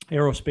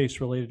aerospace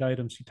related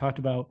items. He talked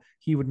about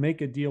he would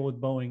make a deal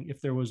with Boeing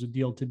if there was a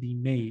deal to be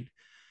made.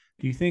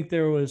 Do you think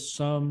there was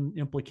some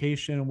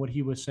implication in what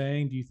he was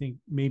saying? Do you think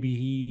maybe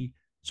he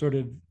sort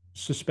of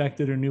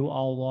suspected or knew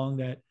all along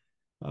that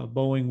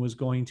Boeing was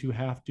going to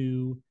have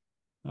to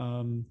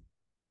um,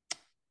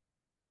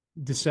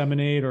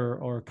 disseminate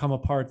or come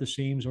apart the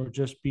seams or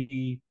just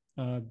be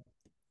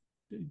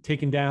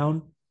taken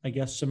down, I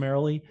guess,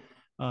 summarily?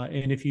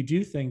 And if you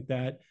do think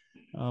that,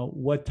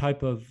 what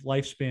type of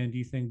lifespan do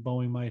you think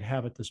Boeing might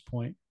have at this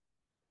point?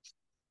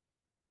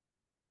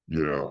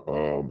 Yeah,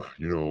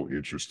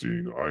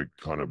 interesting. I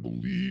kind of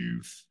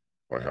believe,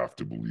 I have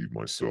to believe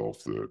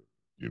myself that,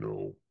 you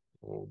know,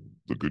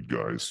 the good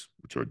guys,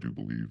 which I do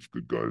believe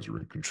good guys are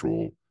in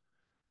control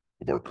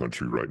of our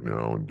country right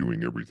now and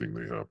doing everything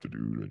they have to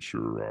do to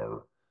ensure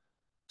our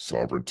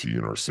sovereignty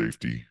and our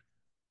safety,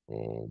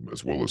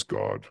 as well as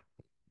God,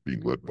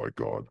 being led by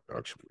God,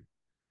 actually.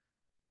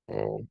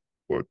 Um,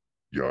 but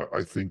yeah,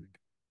 I think,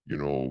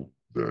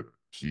 that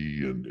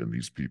he and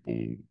these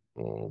people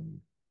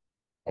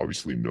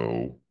obviously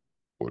know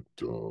what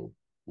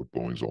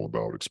Boeing's all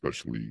about,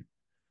 especially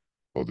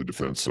the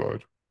defense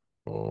side.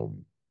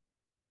 Um,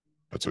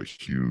 that's a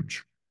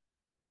huge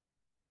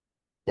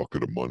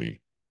bucket of money,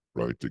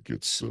 right, that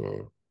gets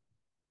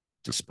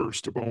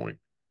dispersed to Boeing.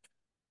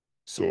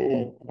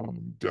 So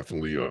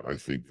definitely, I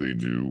think they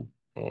knew.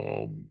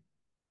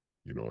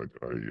 You know,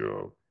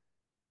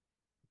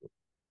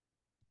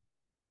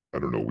 I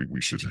don't know.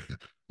 We should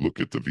look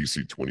at the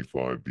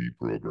VC-25B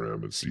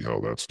program and see how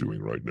that's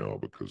doing right now,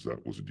 because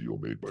that was a deal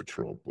made by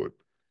Trump, but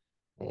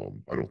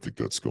I don't think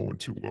that's going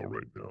too well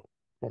right now.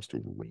 Cost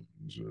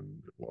overruns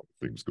and a lot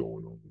of things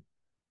going on.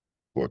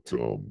 But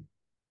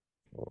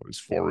as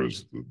far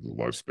as the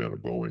lifespan of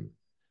Boeing,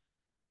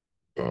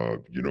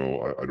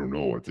 I don't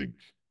know. I think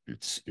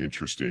it's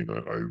interesting.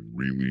 I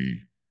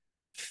really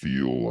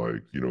feel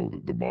like,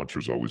 the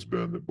mantra's always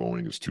been that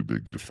Boeing is too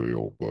big to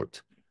fail.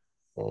 But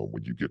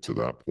when you get to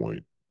that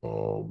point,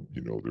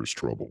 there's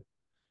trouble.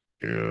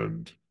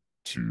 And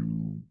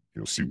to,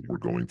 see what we're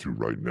going through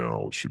right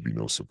now, it should be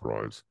no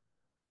surprise.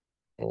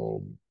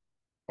 Um,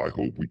 I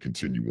hope we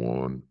continue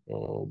on.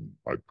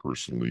 I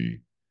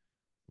personally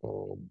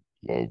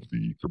love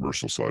the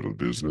commercial side of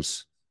the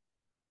business.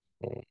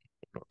 I'm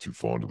not too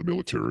fond of the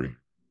military,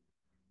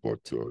 but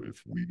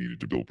if we needed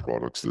to build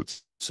products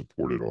that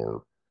supported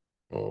our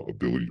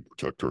ability to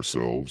protect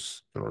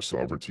ourselves and our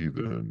sovereignty,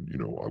 then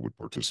I would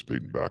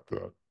participate and back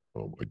that.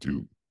 I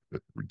do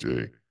every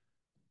day,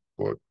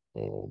 but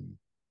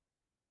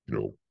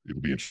it'll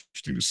be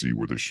interesting to see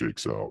where this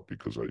shakes out,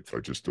 because I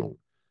just don't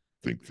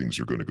think things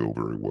are going to go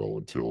very well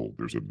until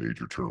there's a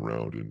major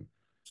turnaround in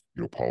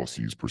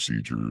policies,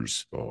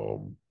 procedures,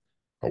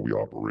 how we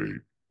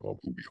operate, who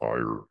we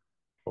hire,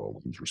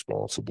 who's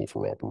responsible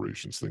for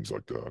operations, things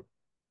like that.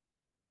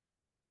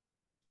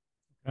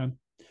 Okay,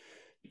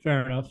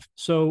 fair enough.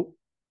 So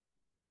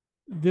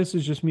this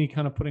is just me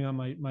kind of putting on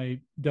my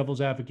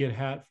devil's advocate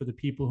hat for the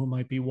people who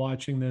might be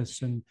watching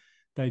this and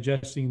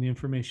digesting the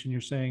information you're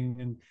saying.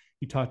 And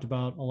you talked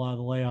about a lot of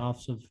the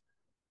layoffs of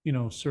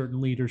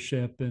certain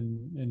leadership,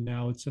 and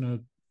now it's in a,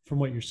 from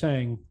what you're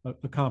saying,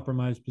 a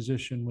compromised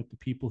position with the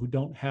people who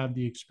don't have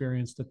the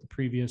experience that the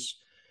previous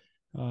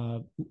uh,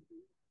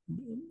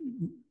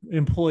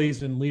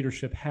 employees and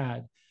leadership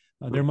had.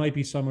 There might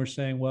be some who are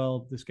saying,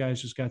 well, this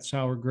guy's just got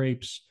sour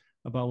grapes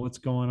about what's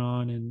going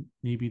on, and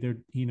maybe they're,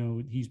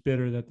 he's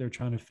bitter that they're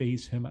trying to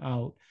phase him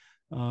out.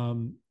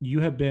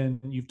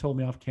 You've told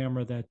me off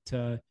camera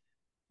that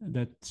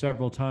that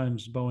several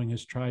times Boeing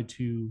has tried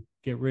to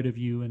get rid of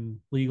you and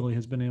legally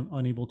has been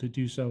unable to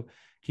do so.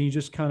 Can you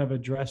just kind of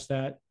address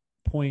that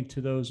point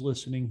to those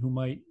listening who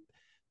might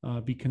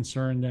be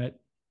concerned that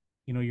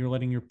you're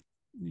letting your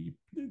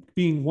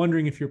being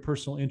wondering if your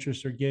personal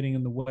interests are getting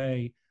in the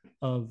way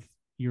of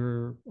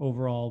your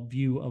overall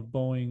view of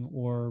Boeing,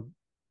 or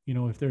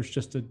if there's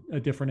just a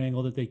different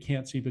angle that they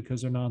can't see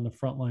because they're not on the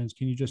front lines?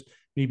 Can you just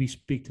maybe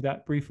speak to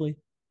that briefly?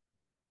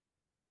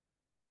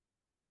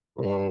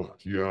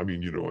 Yeah, I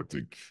mean, I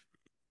think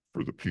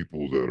for the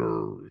people that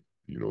are,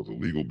 the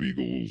legal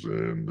beagles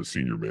and the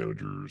senior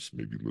managers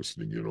maybe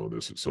listening in on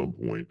this at some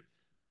point,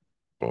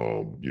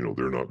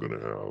 they're not going to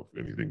have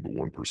anything but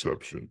one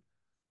perception.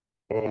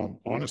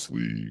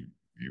 Honestly,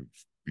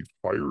 we've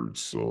hired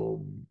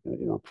some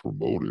or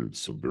promoted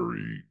some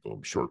very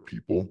sharp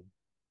people.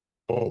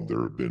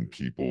 There have been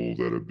people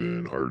that have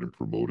been hired and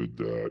promoted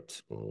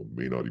that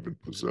may not even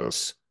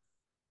possess,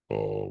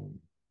 um,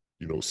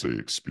 say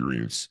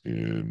experience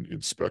in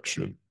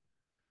inspection.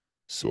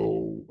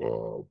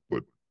 So,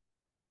 but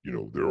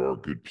there are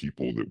good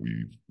people that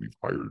we've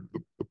hired.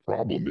 The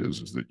problem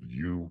is that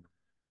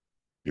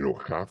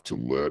have to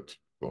let,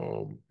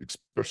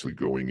 especially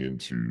going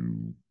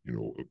into,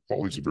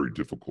 quality is a very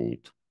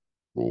difficult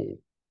role.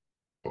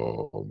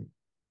 Um,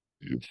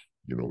 if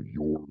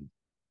you're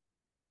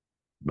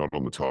not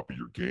on the top of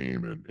your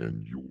game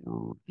and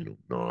you're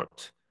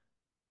not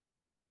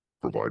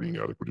providing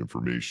adequate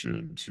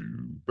information to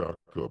back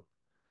up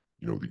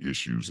the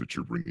issues that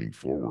you're bringing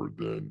forward,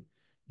 then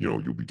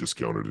you'll be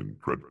discounted and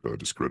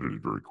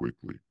discredited very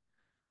quickly.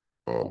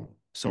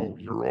 So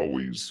you're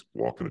always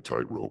walking a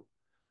tightrope.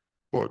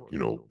 But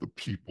the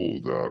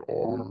people that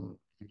are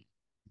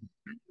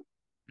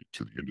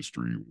to the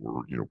industry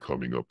or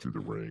coming up through the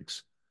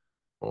ranks,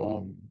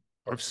 um,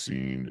 I've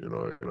seen and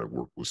I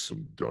work with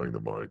some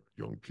dynamite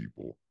young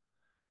people,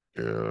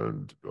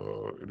 and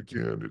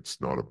again, it's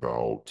not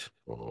about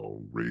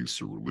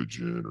race or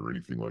religion or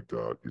anything like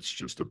that. It's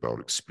just about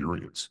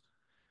experience.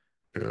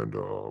 And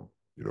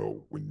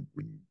when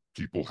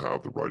people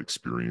have the right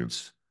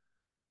experience,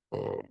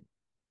 uh,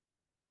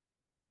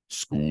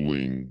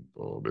 schooling,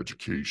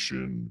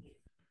 education,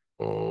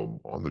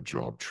 on the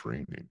job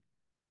training,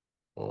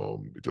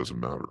 it doesn't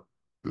matter.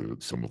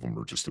 Some of them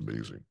are just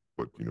amazing,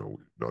 but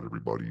not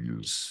everybody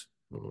is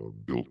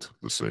built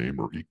the same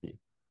or equal,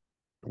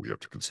 and we have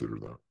to consider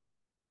that.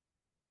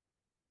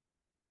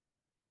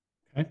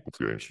 Okay.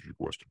 Hopefully, I answered your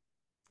question.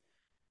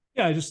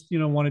 Yeah, I just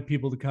wanted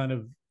people to kind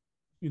of,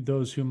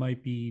 those who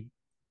might be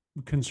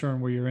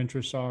concerned where your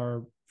interests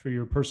are for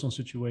your personal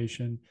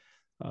situation,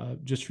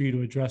 just for you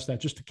to address that,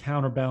 just to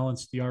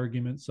counterbalance the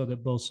argument so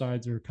that both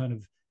sides are kind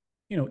of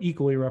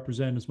equally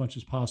represented as much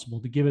as possible,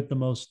 to give it the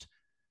most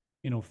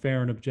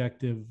fair and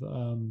objective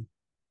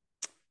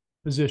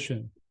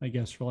position, I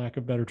guess, for lack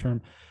of a better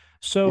term. Well,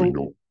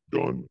 So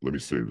John, let me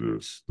say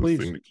this. The please.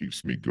 thing that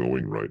keeps me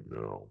going right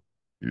now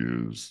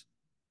is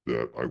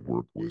that I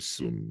work with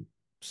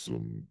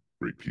some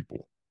great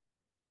people,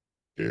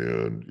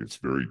 and it's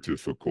very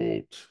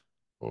difficult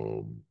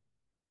um,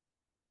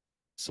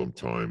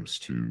 sometimes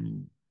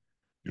to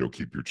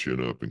keep your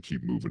chin up and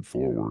keep moving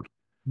forward.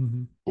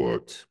 Mm-hmm.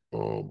 But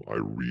I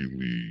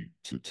really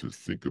to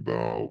think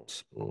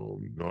about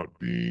not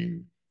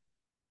being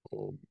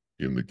um,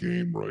 in the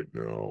game right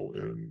now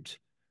and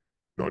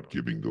not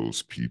giving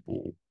those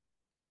people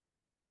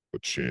a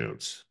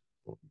chance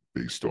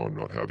based on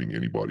not having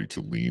anybody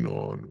to lean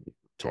on,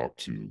 talk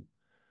to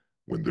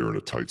when they're in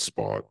a tight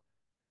spot.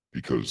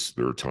 Because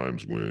there are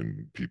times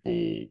when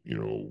people,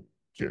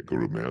 can't go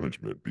to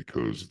management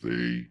because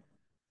they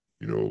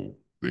know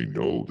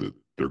that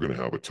they're going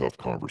to have a tough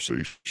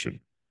conversation.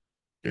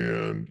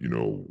 And,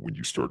 when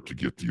you start to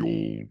get the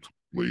old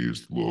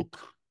glazed look,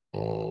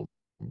 um,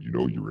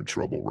 you're in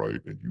trouble, right?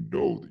 And you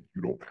know that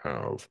you don't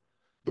have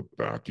the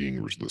backing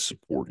or the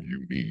support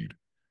you need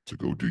to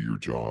go do your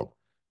job.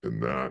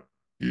 And that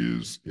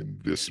is in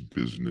this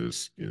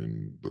business,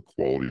 in the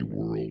quality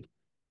world,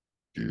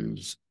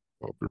 is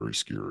very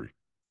scary.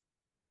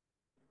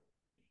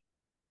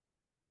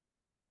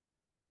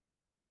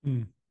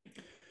 Mm.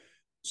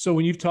 So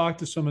when you've talked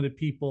to some of the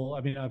people,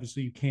 I mean,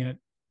 obviously you can't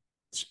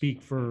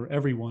speak for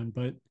everyone,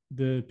 but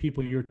the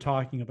people you're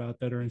talking about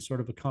that are in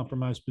sort of a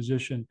compromised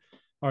position,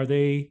 are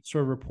they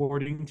sort of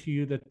reporting to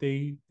you that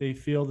they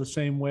feel the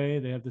same way,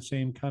 they have the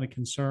same kind of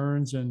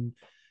concerns, and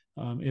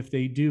if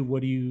they do,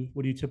 what do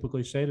you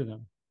typically say to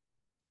them?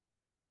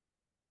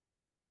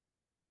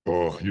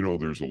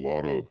 There's a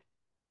lot of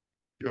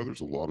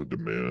there's a lot of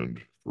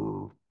demand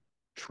for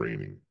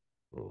training.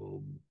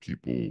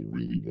 People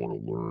really want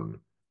to learn,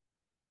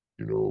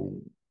 you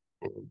know,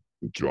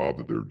 the job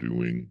that they're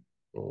doing.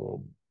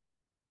 Um,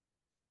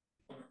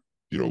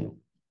 you know,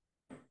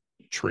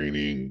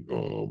 training,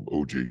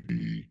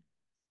 OJD,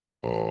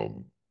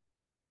 um,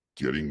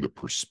 getting the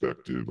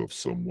perspective of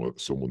someone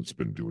that's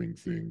been doing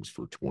things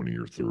for 20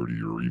 or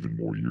 30 or even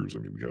more years. I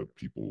mean, we have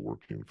people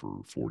working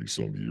for 40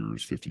 some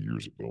years, 50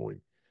 years at Boeing.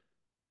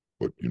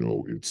 But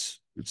it's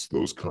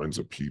those kinds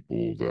of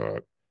people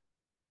that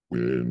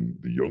when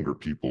the younger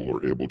people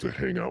are able to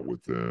hang out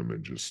with them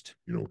and just,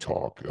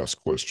 talk, ask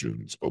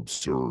questions,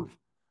 observe,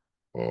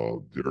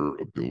 their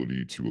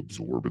ability to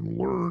absorb and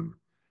learn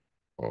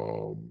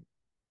um,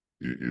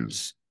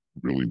 is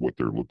really what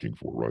they're looking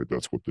for, right?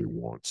 That's what they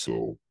want.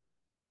 So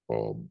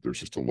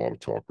there's just a lot of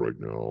talk right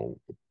now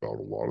about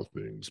a lot of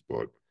things,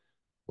 but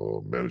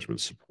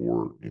management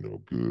support,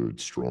 good,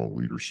 strong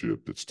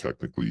leadership that's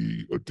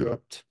technically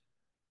adept,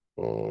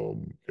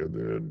 and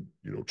then,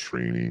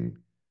 training,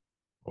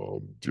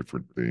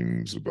 different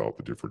things about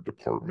the different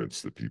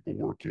departments that people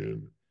work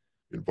in,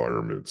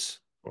 environments.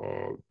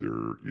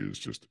 There is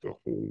just a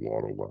whole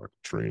lot of lack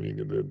of training,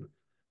 and then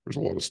there's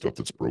a lot of stuff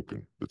that's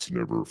broken that's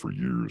never for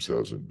years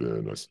hasn't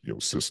been,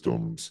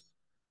 systems,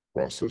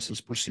 processes,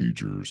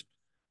 procedures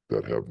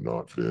that have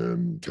not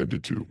been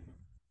tended to.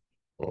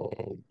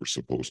 We're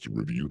supposed to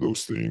review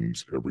those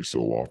things every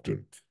so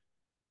often,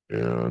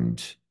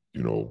 and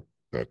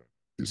that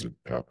isn't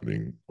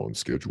happening on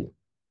schedule.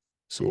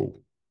 So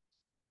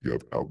you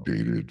have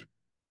outdated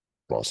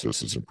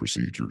processes and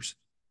procedures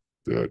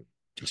that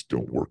just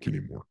don't work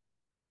anymore.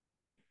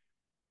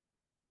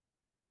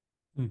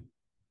 Hmm.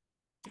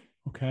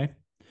 Okay.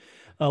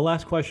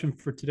 Last question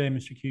for today,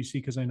 Mr. QC,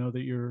 because I know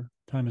that your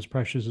time is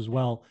precious as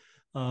well.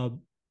 Uh,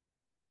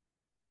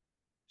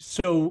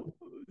 so,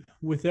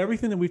 with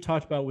everything that we've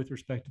talked about with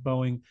respect to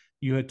Boeing,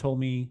 you had told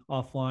me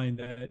offline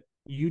that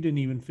you didn't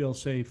even feel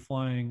safe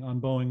flying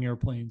on Boeing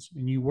airplanes,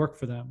 and you work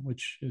for them,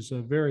 which is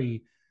a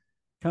very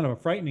kind of a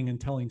frightening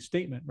and telling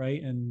statement,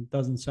 right? And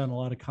doesn't send a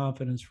lot of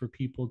confidence for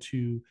people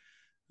to,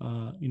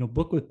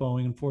 book with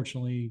Boeing.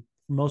 Unfortunately,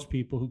 for most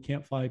people who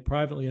can't fly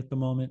privately at the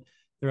moment,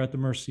 they're at the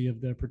mercy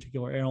of the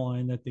particular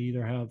airline that they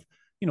either have,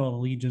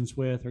 allegiance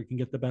with or can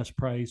get the best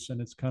price,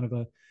 and it's kind of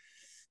a,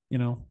 you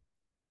know,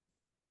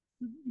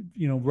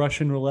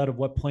 Russian roulette of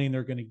what plane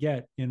they're going to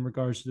get in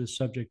regards to this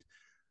subject.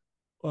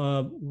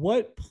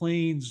 What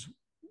planes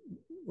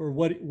or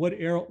what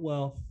air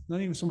well not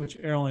even so much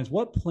airlines,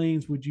 what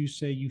planes would you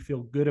say you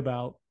feel good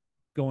about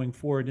going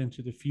forward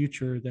into the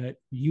future that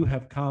you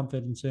have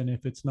confidence in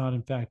if it's not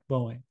in fact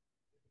Boeing?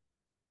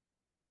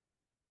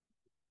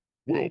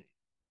 Well,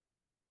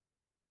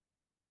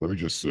 let me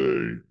just say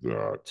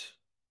that,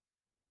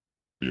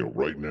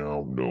 right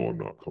now, no, I'm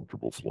not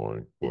comfortable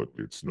flying, but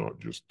it's not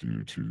just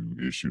due to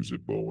issues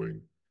at Boeing.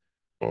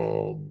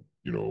 Um,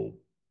 you know,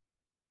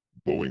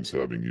 Boeing's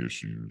having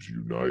issues,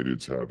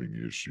 United's having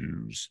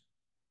issues.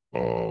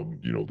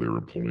 They're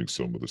employing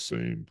some of the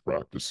same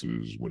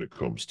practices when it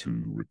comes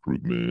to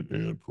recruitment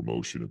and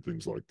promotion and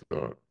things like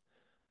that.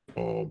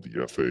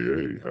 The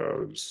FAA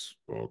has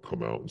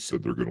come out and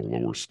said they're going to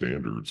lower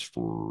standards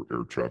for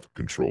air traffic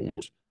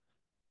controllers.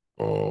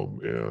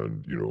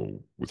 And,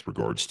 with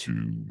regards to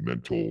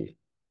mental,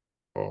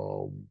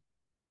 um,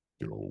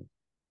 you know,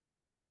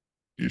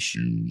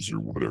 issues or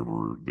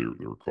whatever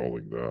they're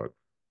calling that.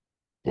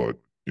 But,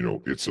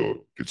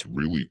 it's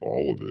really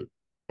all of it.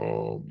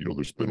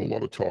 There's been a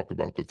lot of talk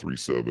about the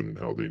 37 and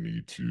how they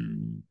need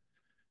to,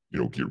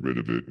 get rid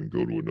of it and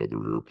go to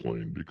another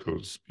airplane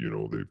because,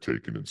 they've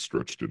taken and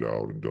stretched it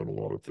out and done a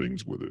lot of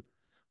things with it.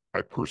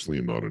 I personally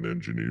am not an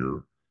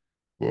engineer,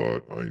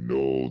 but I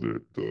know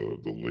that the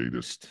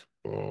latest,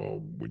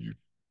 when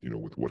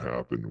with what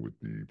happened with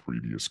the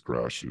previous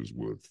crashes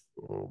with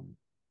was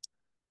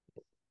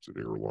it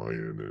Air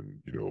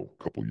Lion and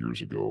a couple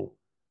years ago,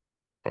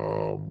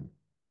 um,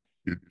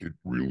 it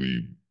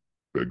really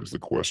begs the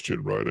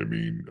question, right? I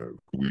mean,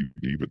 who we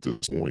leave at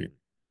this point?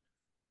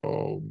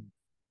 Um,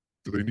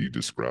 do they need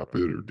to scrap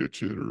it or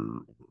ditch it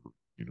or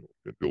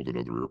and build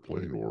another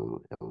airplane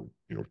or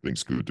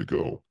things good to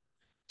go?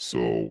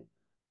 So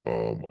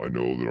I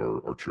know that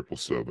our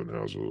 777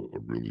 has a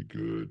really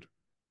good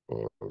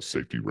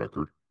safety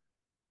record.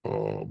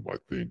 I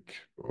think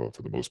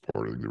for the most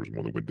part, I think there was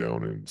one that went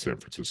down in San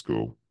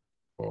Francisco.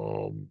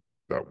 Um,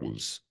 that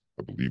was,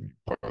 I believe,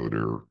 pilot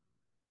error.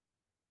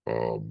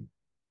 Um,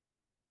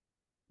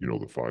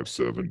 the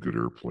 57, good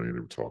airplane. They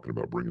were talking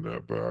about bringing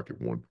that back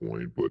at one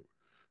point, but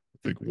I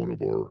think one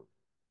of our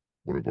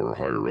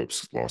higher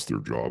ups lost their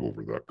job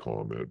over that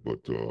comment.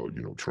 But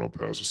Trump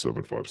has a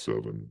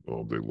 757.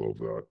 They love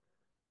that.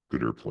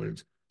 Good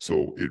airplanes.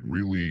 So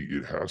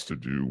it has to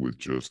do with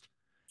just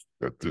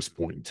at this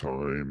point in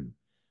time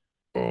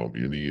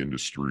in the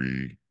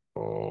industry.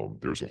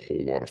 There's a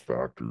whole lot of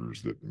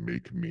factors that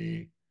make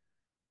me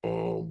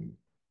um,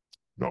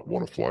 not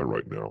want to fly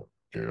right now,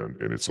 and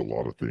it's a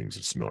lot of things.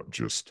 It's not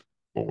just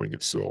Boeing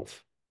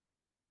itself.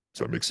 Does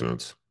that make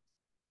sense?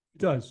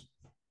 It does.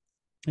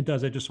 It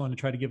does. I just want to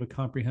try to give a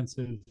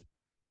comprehensive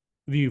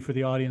view for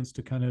the audience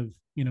to kind of,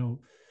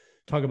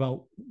 talk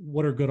about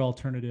what are good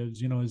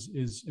alternatives.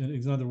 Is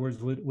in other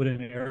words, would an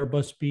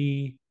Airbus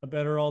be a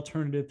better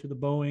alternative to the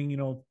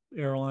Boeing,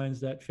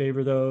 airlines that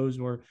favor those,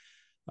 or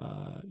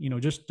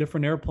just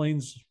different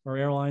airplanes or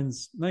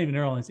airlines, not even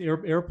airlines,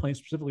 airplanes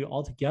specifically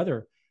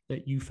altogether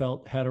that you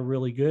felt had a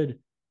really good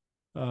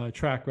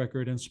track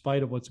record in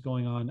spite of what's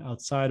going on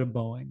outside of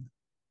Boeing?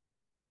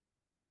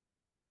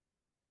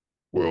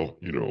 Well,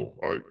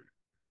 I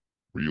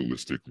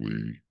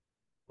realistically,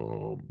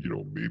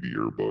 Maybe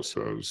Airbus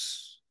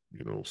has,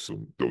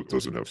 some, though it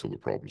doesn't have some of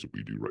the problems that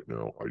we do right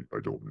now. I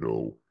don't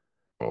know.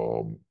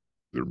 Um,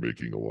 they're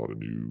making a lot of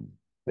new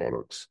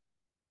products.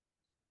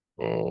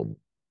 Um,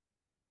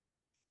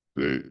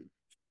 they,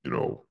 you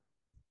know,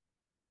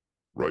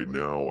 right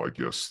now, I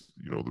guess,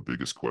 the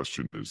biggest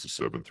question is the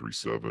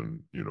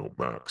 737,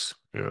 Max,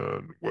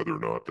 and whether or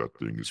not that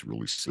thing is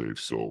really safe.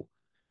 So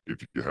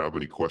if you have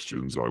any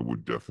questions, I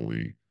would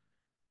definitely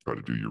try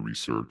to do your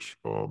research.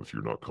 If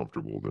you're not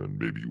comfortable, then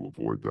maybe you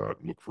avoid that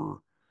and look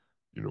for,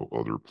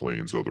 other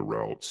planes, other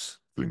routes,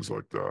 things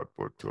like that.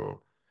 But,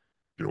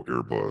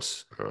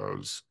 Airbus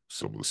has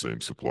some of the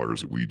same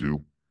suppliers that we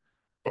do.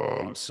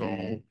 So,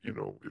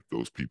 if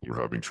those people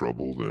are having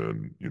trouble,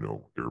 then,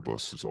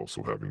 Airbus is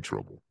also having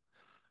trouble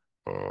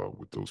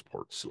with those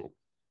parts. So,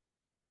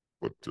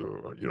 but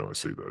I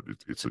say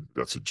that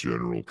that's a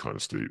general kind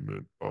of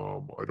statement.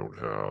 I don't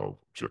have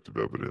objective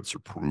evidence or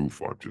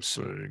proof. I'm just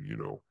saying,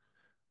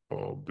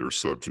 they're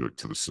subject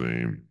to the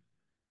same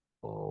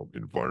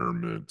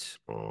environment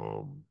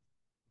that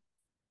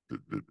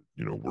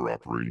we're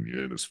operating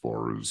in, as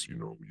far as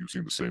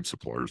using the same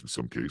suppliers in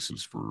some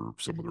cases for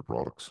some of their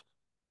products.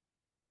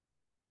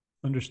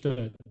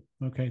 Understood.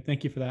 Okay,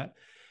 thank you for that.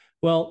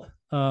 Well,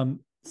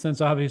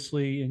 since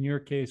obviously in your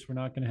case, we're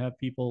not going to have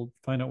people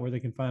find out where they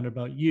can find out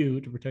about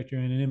you to protect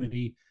your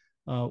anonymity,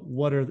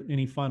 what are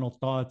any final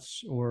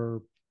thoughts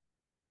or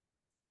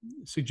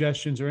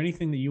suggestions or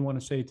anything that you want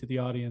to say to the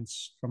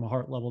audience from a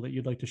heart level that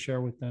you'd like to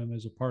share with them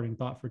as a parting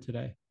thought for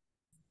today?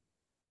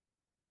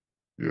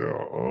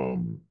 Yeah,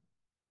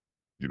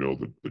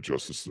 the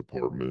Justice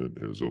Department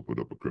has opened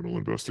up a criminal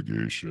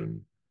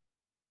investigation,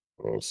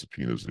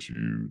 subpoenas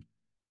issued.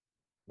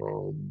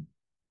 Um,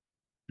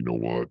 you know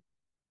what?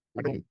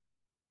 I don't.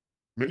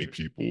 Many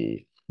people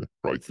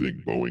probably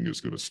think Boeing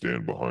is going to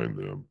stand behind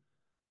them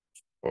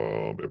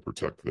and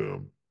protect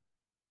them,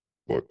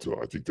 but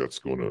I think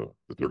that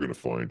they're gonna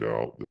find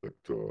out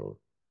that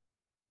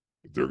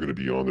they're going to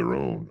be on their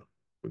own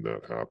when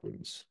that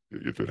happens,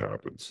 if it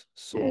happens.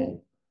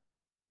 So,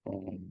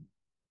 um,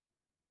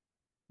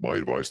 my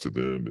advice to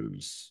them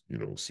is,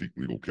 seek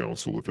legal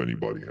counsel if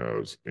anybody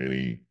has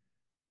any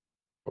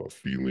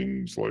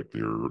feelings like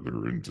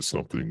they're into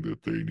something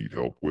that they need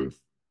help with.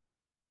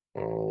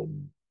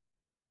 Um,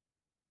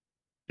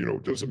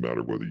 it doesn't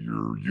matter whether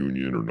you're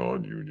union or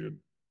non-union.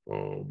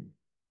 Um,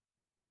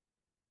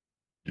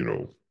 you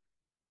know,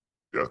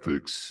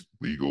 ethics,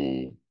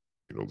 legal,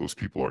 those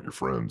people aren't your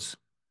friends.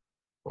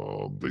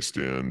 They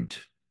stand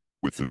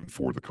with and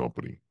for the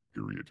company,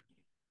 period.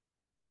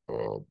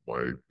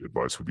 My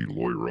advice would be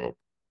lawyer up,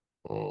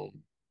 um,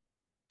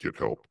 get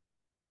help,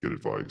 get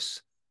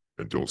advice,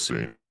 and don't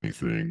say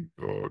anything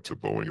to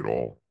Boeing at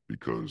all,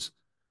 because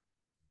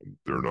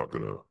they're not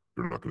gonna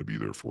they're not gonna be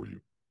there for you.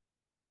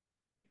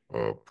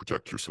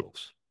 Protect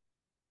yourselves.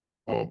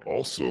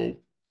 Also,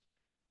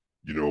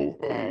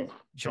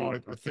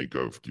 John, I think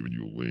I've given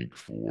you a link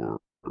for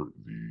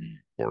the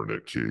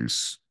Barnett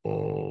case.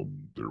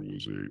 There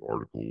was a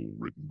article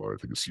written by, I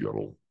think, a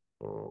Seattle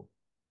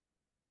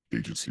uh,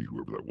 agency,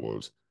 whoever that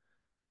was.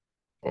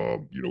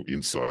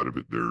 Inside of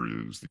it,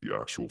 there is the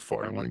actual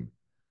filing.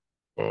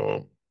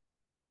 Um,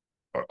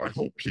 I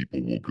hope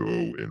people will go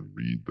and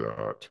read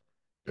that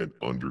and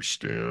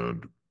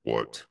understand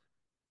what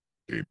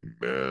a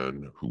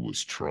man who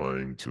was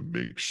trying to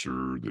make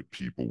sure that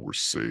people were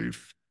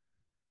safe,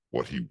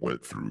 what he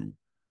went through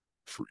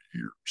for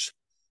years.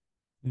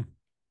 Hmm.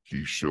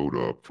 He showed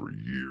up for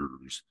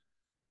years,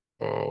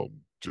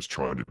 just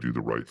trying to do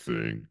the right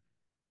thing,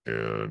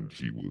 and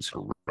he was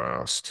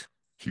harassed,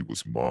 he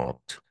was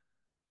mocked.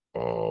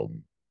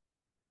 Um,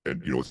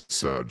 and it's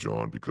sad,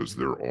 John, because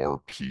there are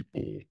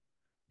people,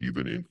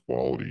 even in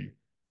quality,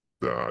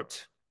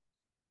 that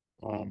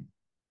um,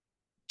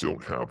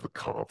 don't have the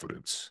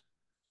confidence,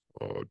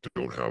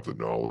 don't have the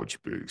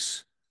knowledge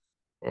base.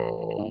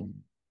 Um,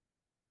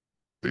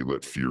 they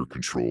let fear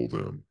control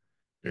them,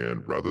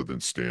 and rather than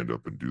stand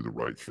up and do the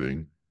right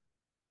thing,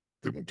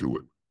 they won't do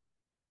it.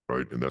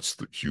 Right, and that's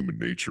the human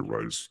nature,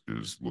 right?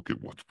 Is look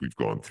at what we've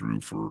gone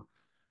through for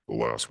the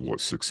last,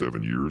 what, 6,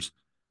 7 years,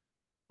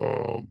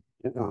 or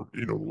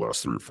the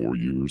last 3 or 4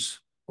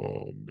 years,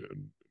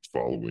 and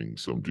following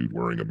some dude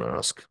wearing a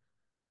mask.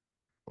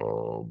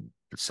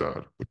 It's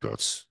sad, but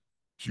that's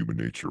human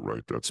nature,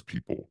 right? That's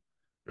people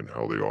and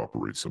how they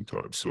operate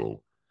sometimes.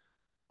 So,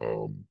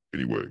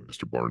 anyway,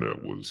 Mr.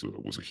 Barnett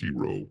was a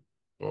hero,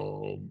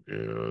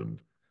 and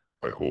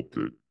I hope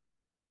that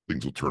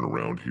things will turn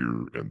around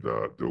here and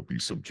that there'll be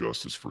some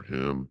justice for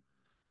him,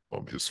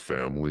 his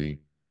family,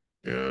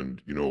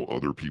 and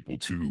other people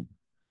too.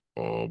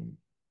 Um,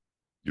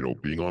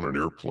 being on an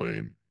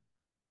airplane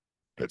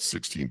at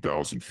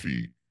 16,000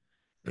 feet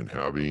and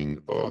having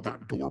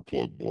that door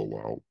plug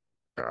blow out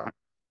at,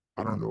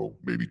 I don't know,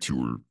 maybe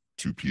two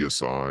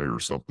psi or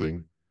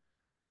something,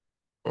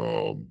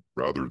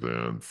 rather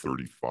than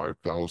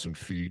 35,000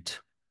 feet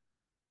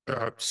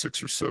at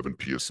 6 or 7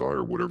 psi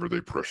or whatever they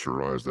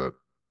pressurize that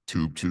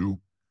tube to.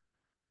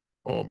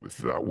 If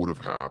that would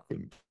have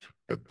happened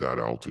at that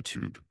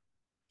altitude,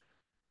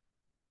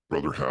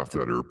 brother half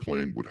that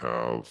airplane would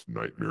have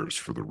nightmares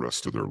for the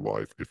rest of their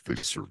life if they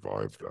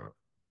survived that.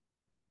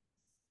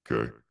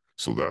 Okay.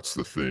 So that's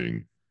the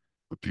thing.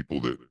 The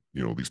people that,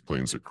 these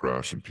planes that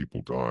crash and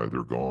people die,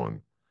 they're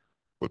gone.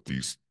 But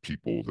these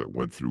people that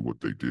went through what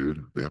they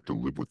did, they have to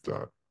live with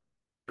that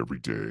every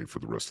day for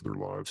the rest of their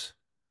lives.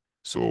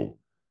 So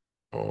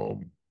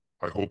um,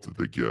 I hope that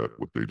they get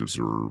what they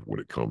deserve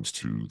when it comes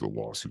to the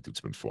lawsuit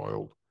that's been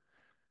filed.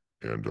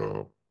 And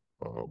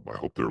I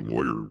hope their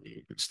lawyer,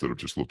 instead of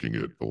just looking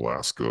at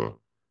Alaska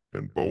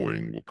and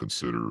Boeing, will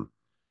consider,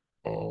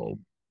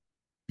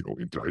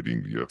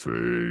 indicting the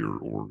FAA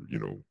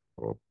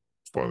or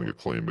filing a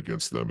claim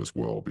against them as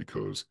well,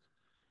 because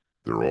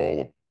they're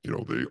all,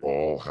 they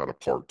all had a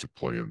part to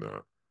play in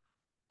that.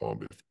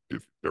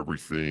 If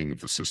everything,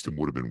 if the system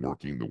would have been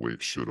working the way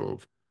it should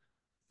have,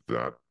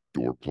 that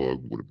door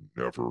plug would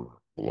have never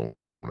blown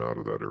out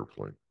of that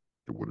airplane.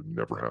 It would have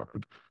never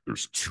happened.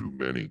 There's too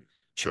many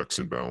checks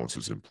and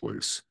balances in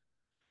place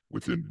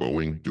within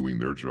Boeing doing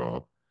their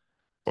job,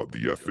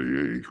 the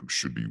FAA, who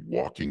should be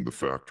walking the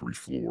factory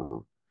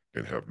floor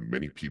and have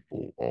many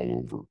people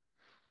all over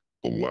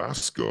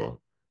Alaska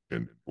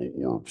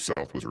or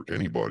Southwest, or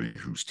anybody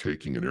who's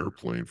taking an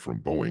airplane from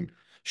Boeing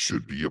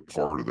should be a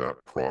part of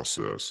that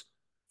process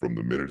from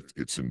the minute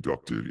it's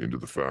inducted into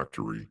the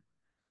factory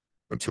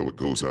until it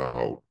goes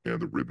out and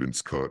the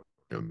ribbon's cut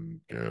and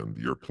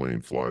the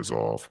airplane flies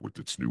off with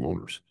its new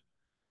owners.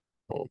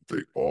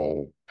 They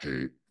all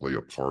play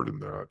a part in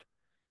that,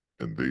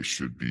 and they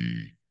should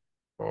be,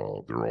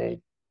 they're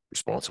all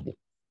responsible.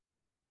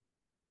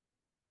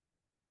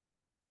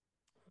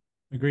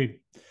 Agreed.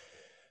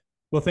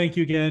 Well, thank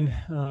you again,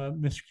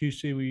 Mr.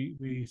 QC.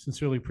 We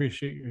sincerely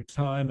appreciate your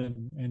time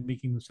and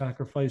making the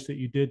sacrifice that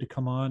you did to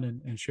come on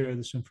and share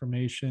this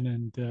information.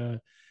 And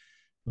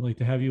we'd like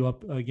to have you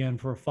up again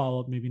for a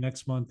follow-up maybe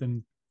next month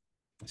and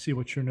see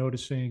what you're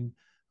noticing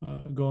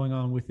going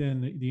on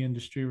within the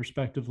industry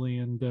respectively.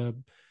 And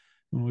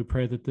we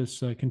pray that this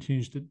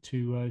continues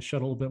to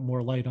shed a little bit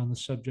more light on the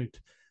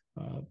subject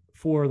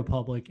for the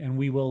public. And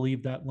we will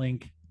leave that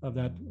link of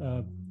that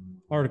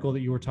article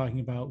that you were talking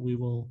about. We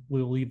will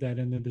leave that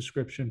in the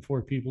description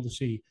for people to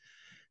see.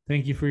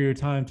 Thank you for your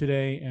time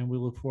today, and we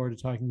look forward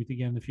to talking with you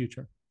again in the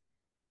future.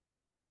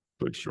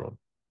 Thanks, Jon.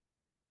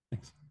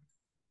 Thanks.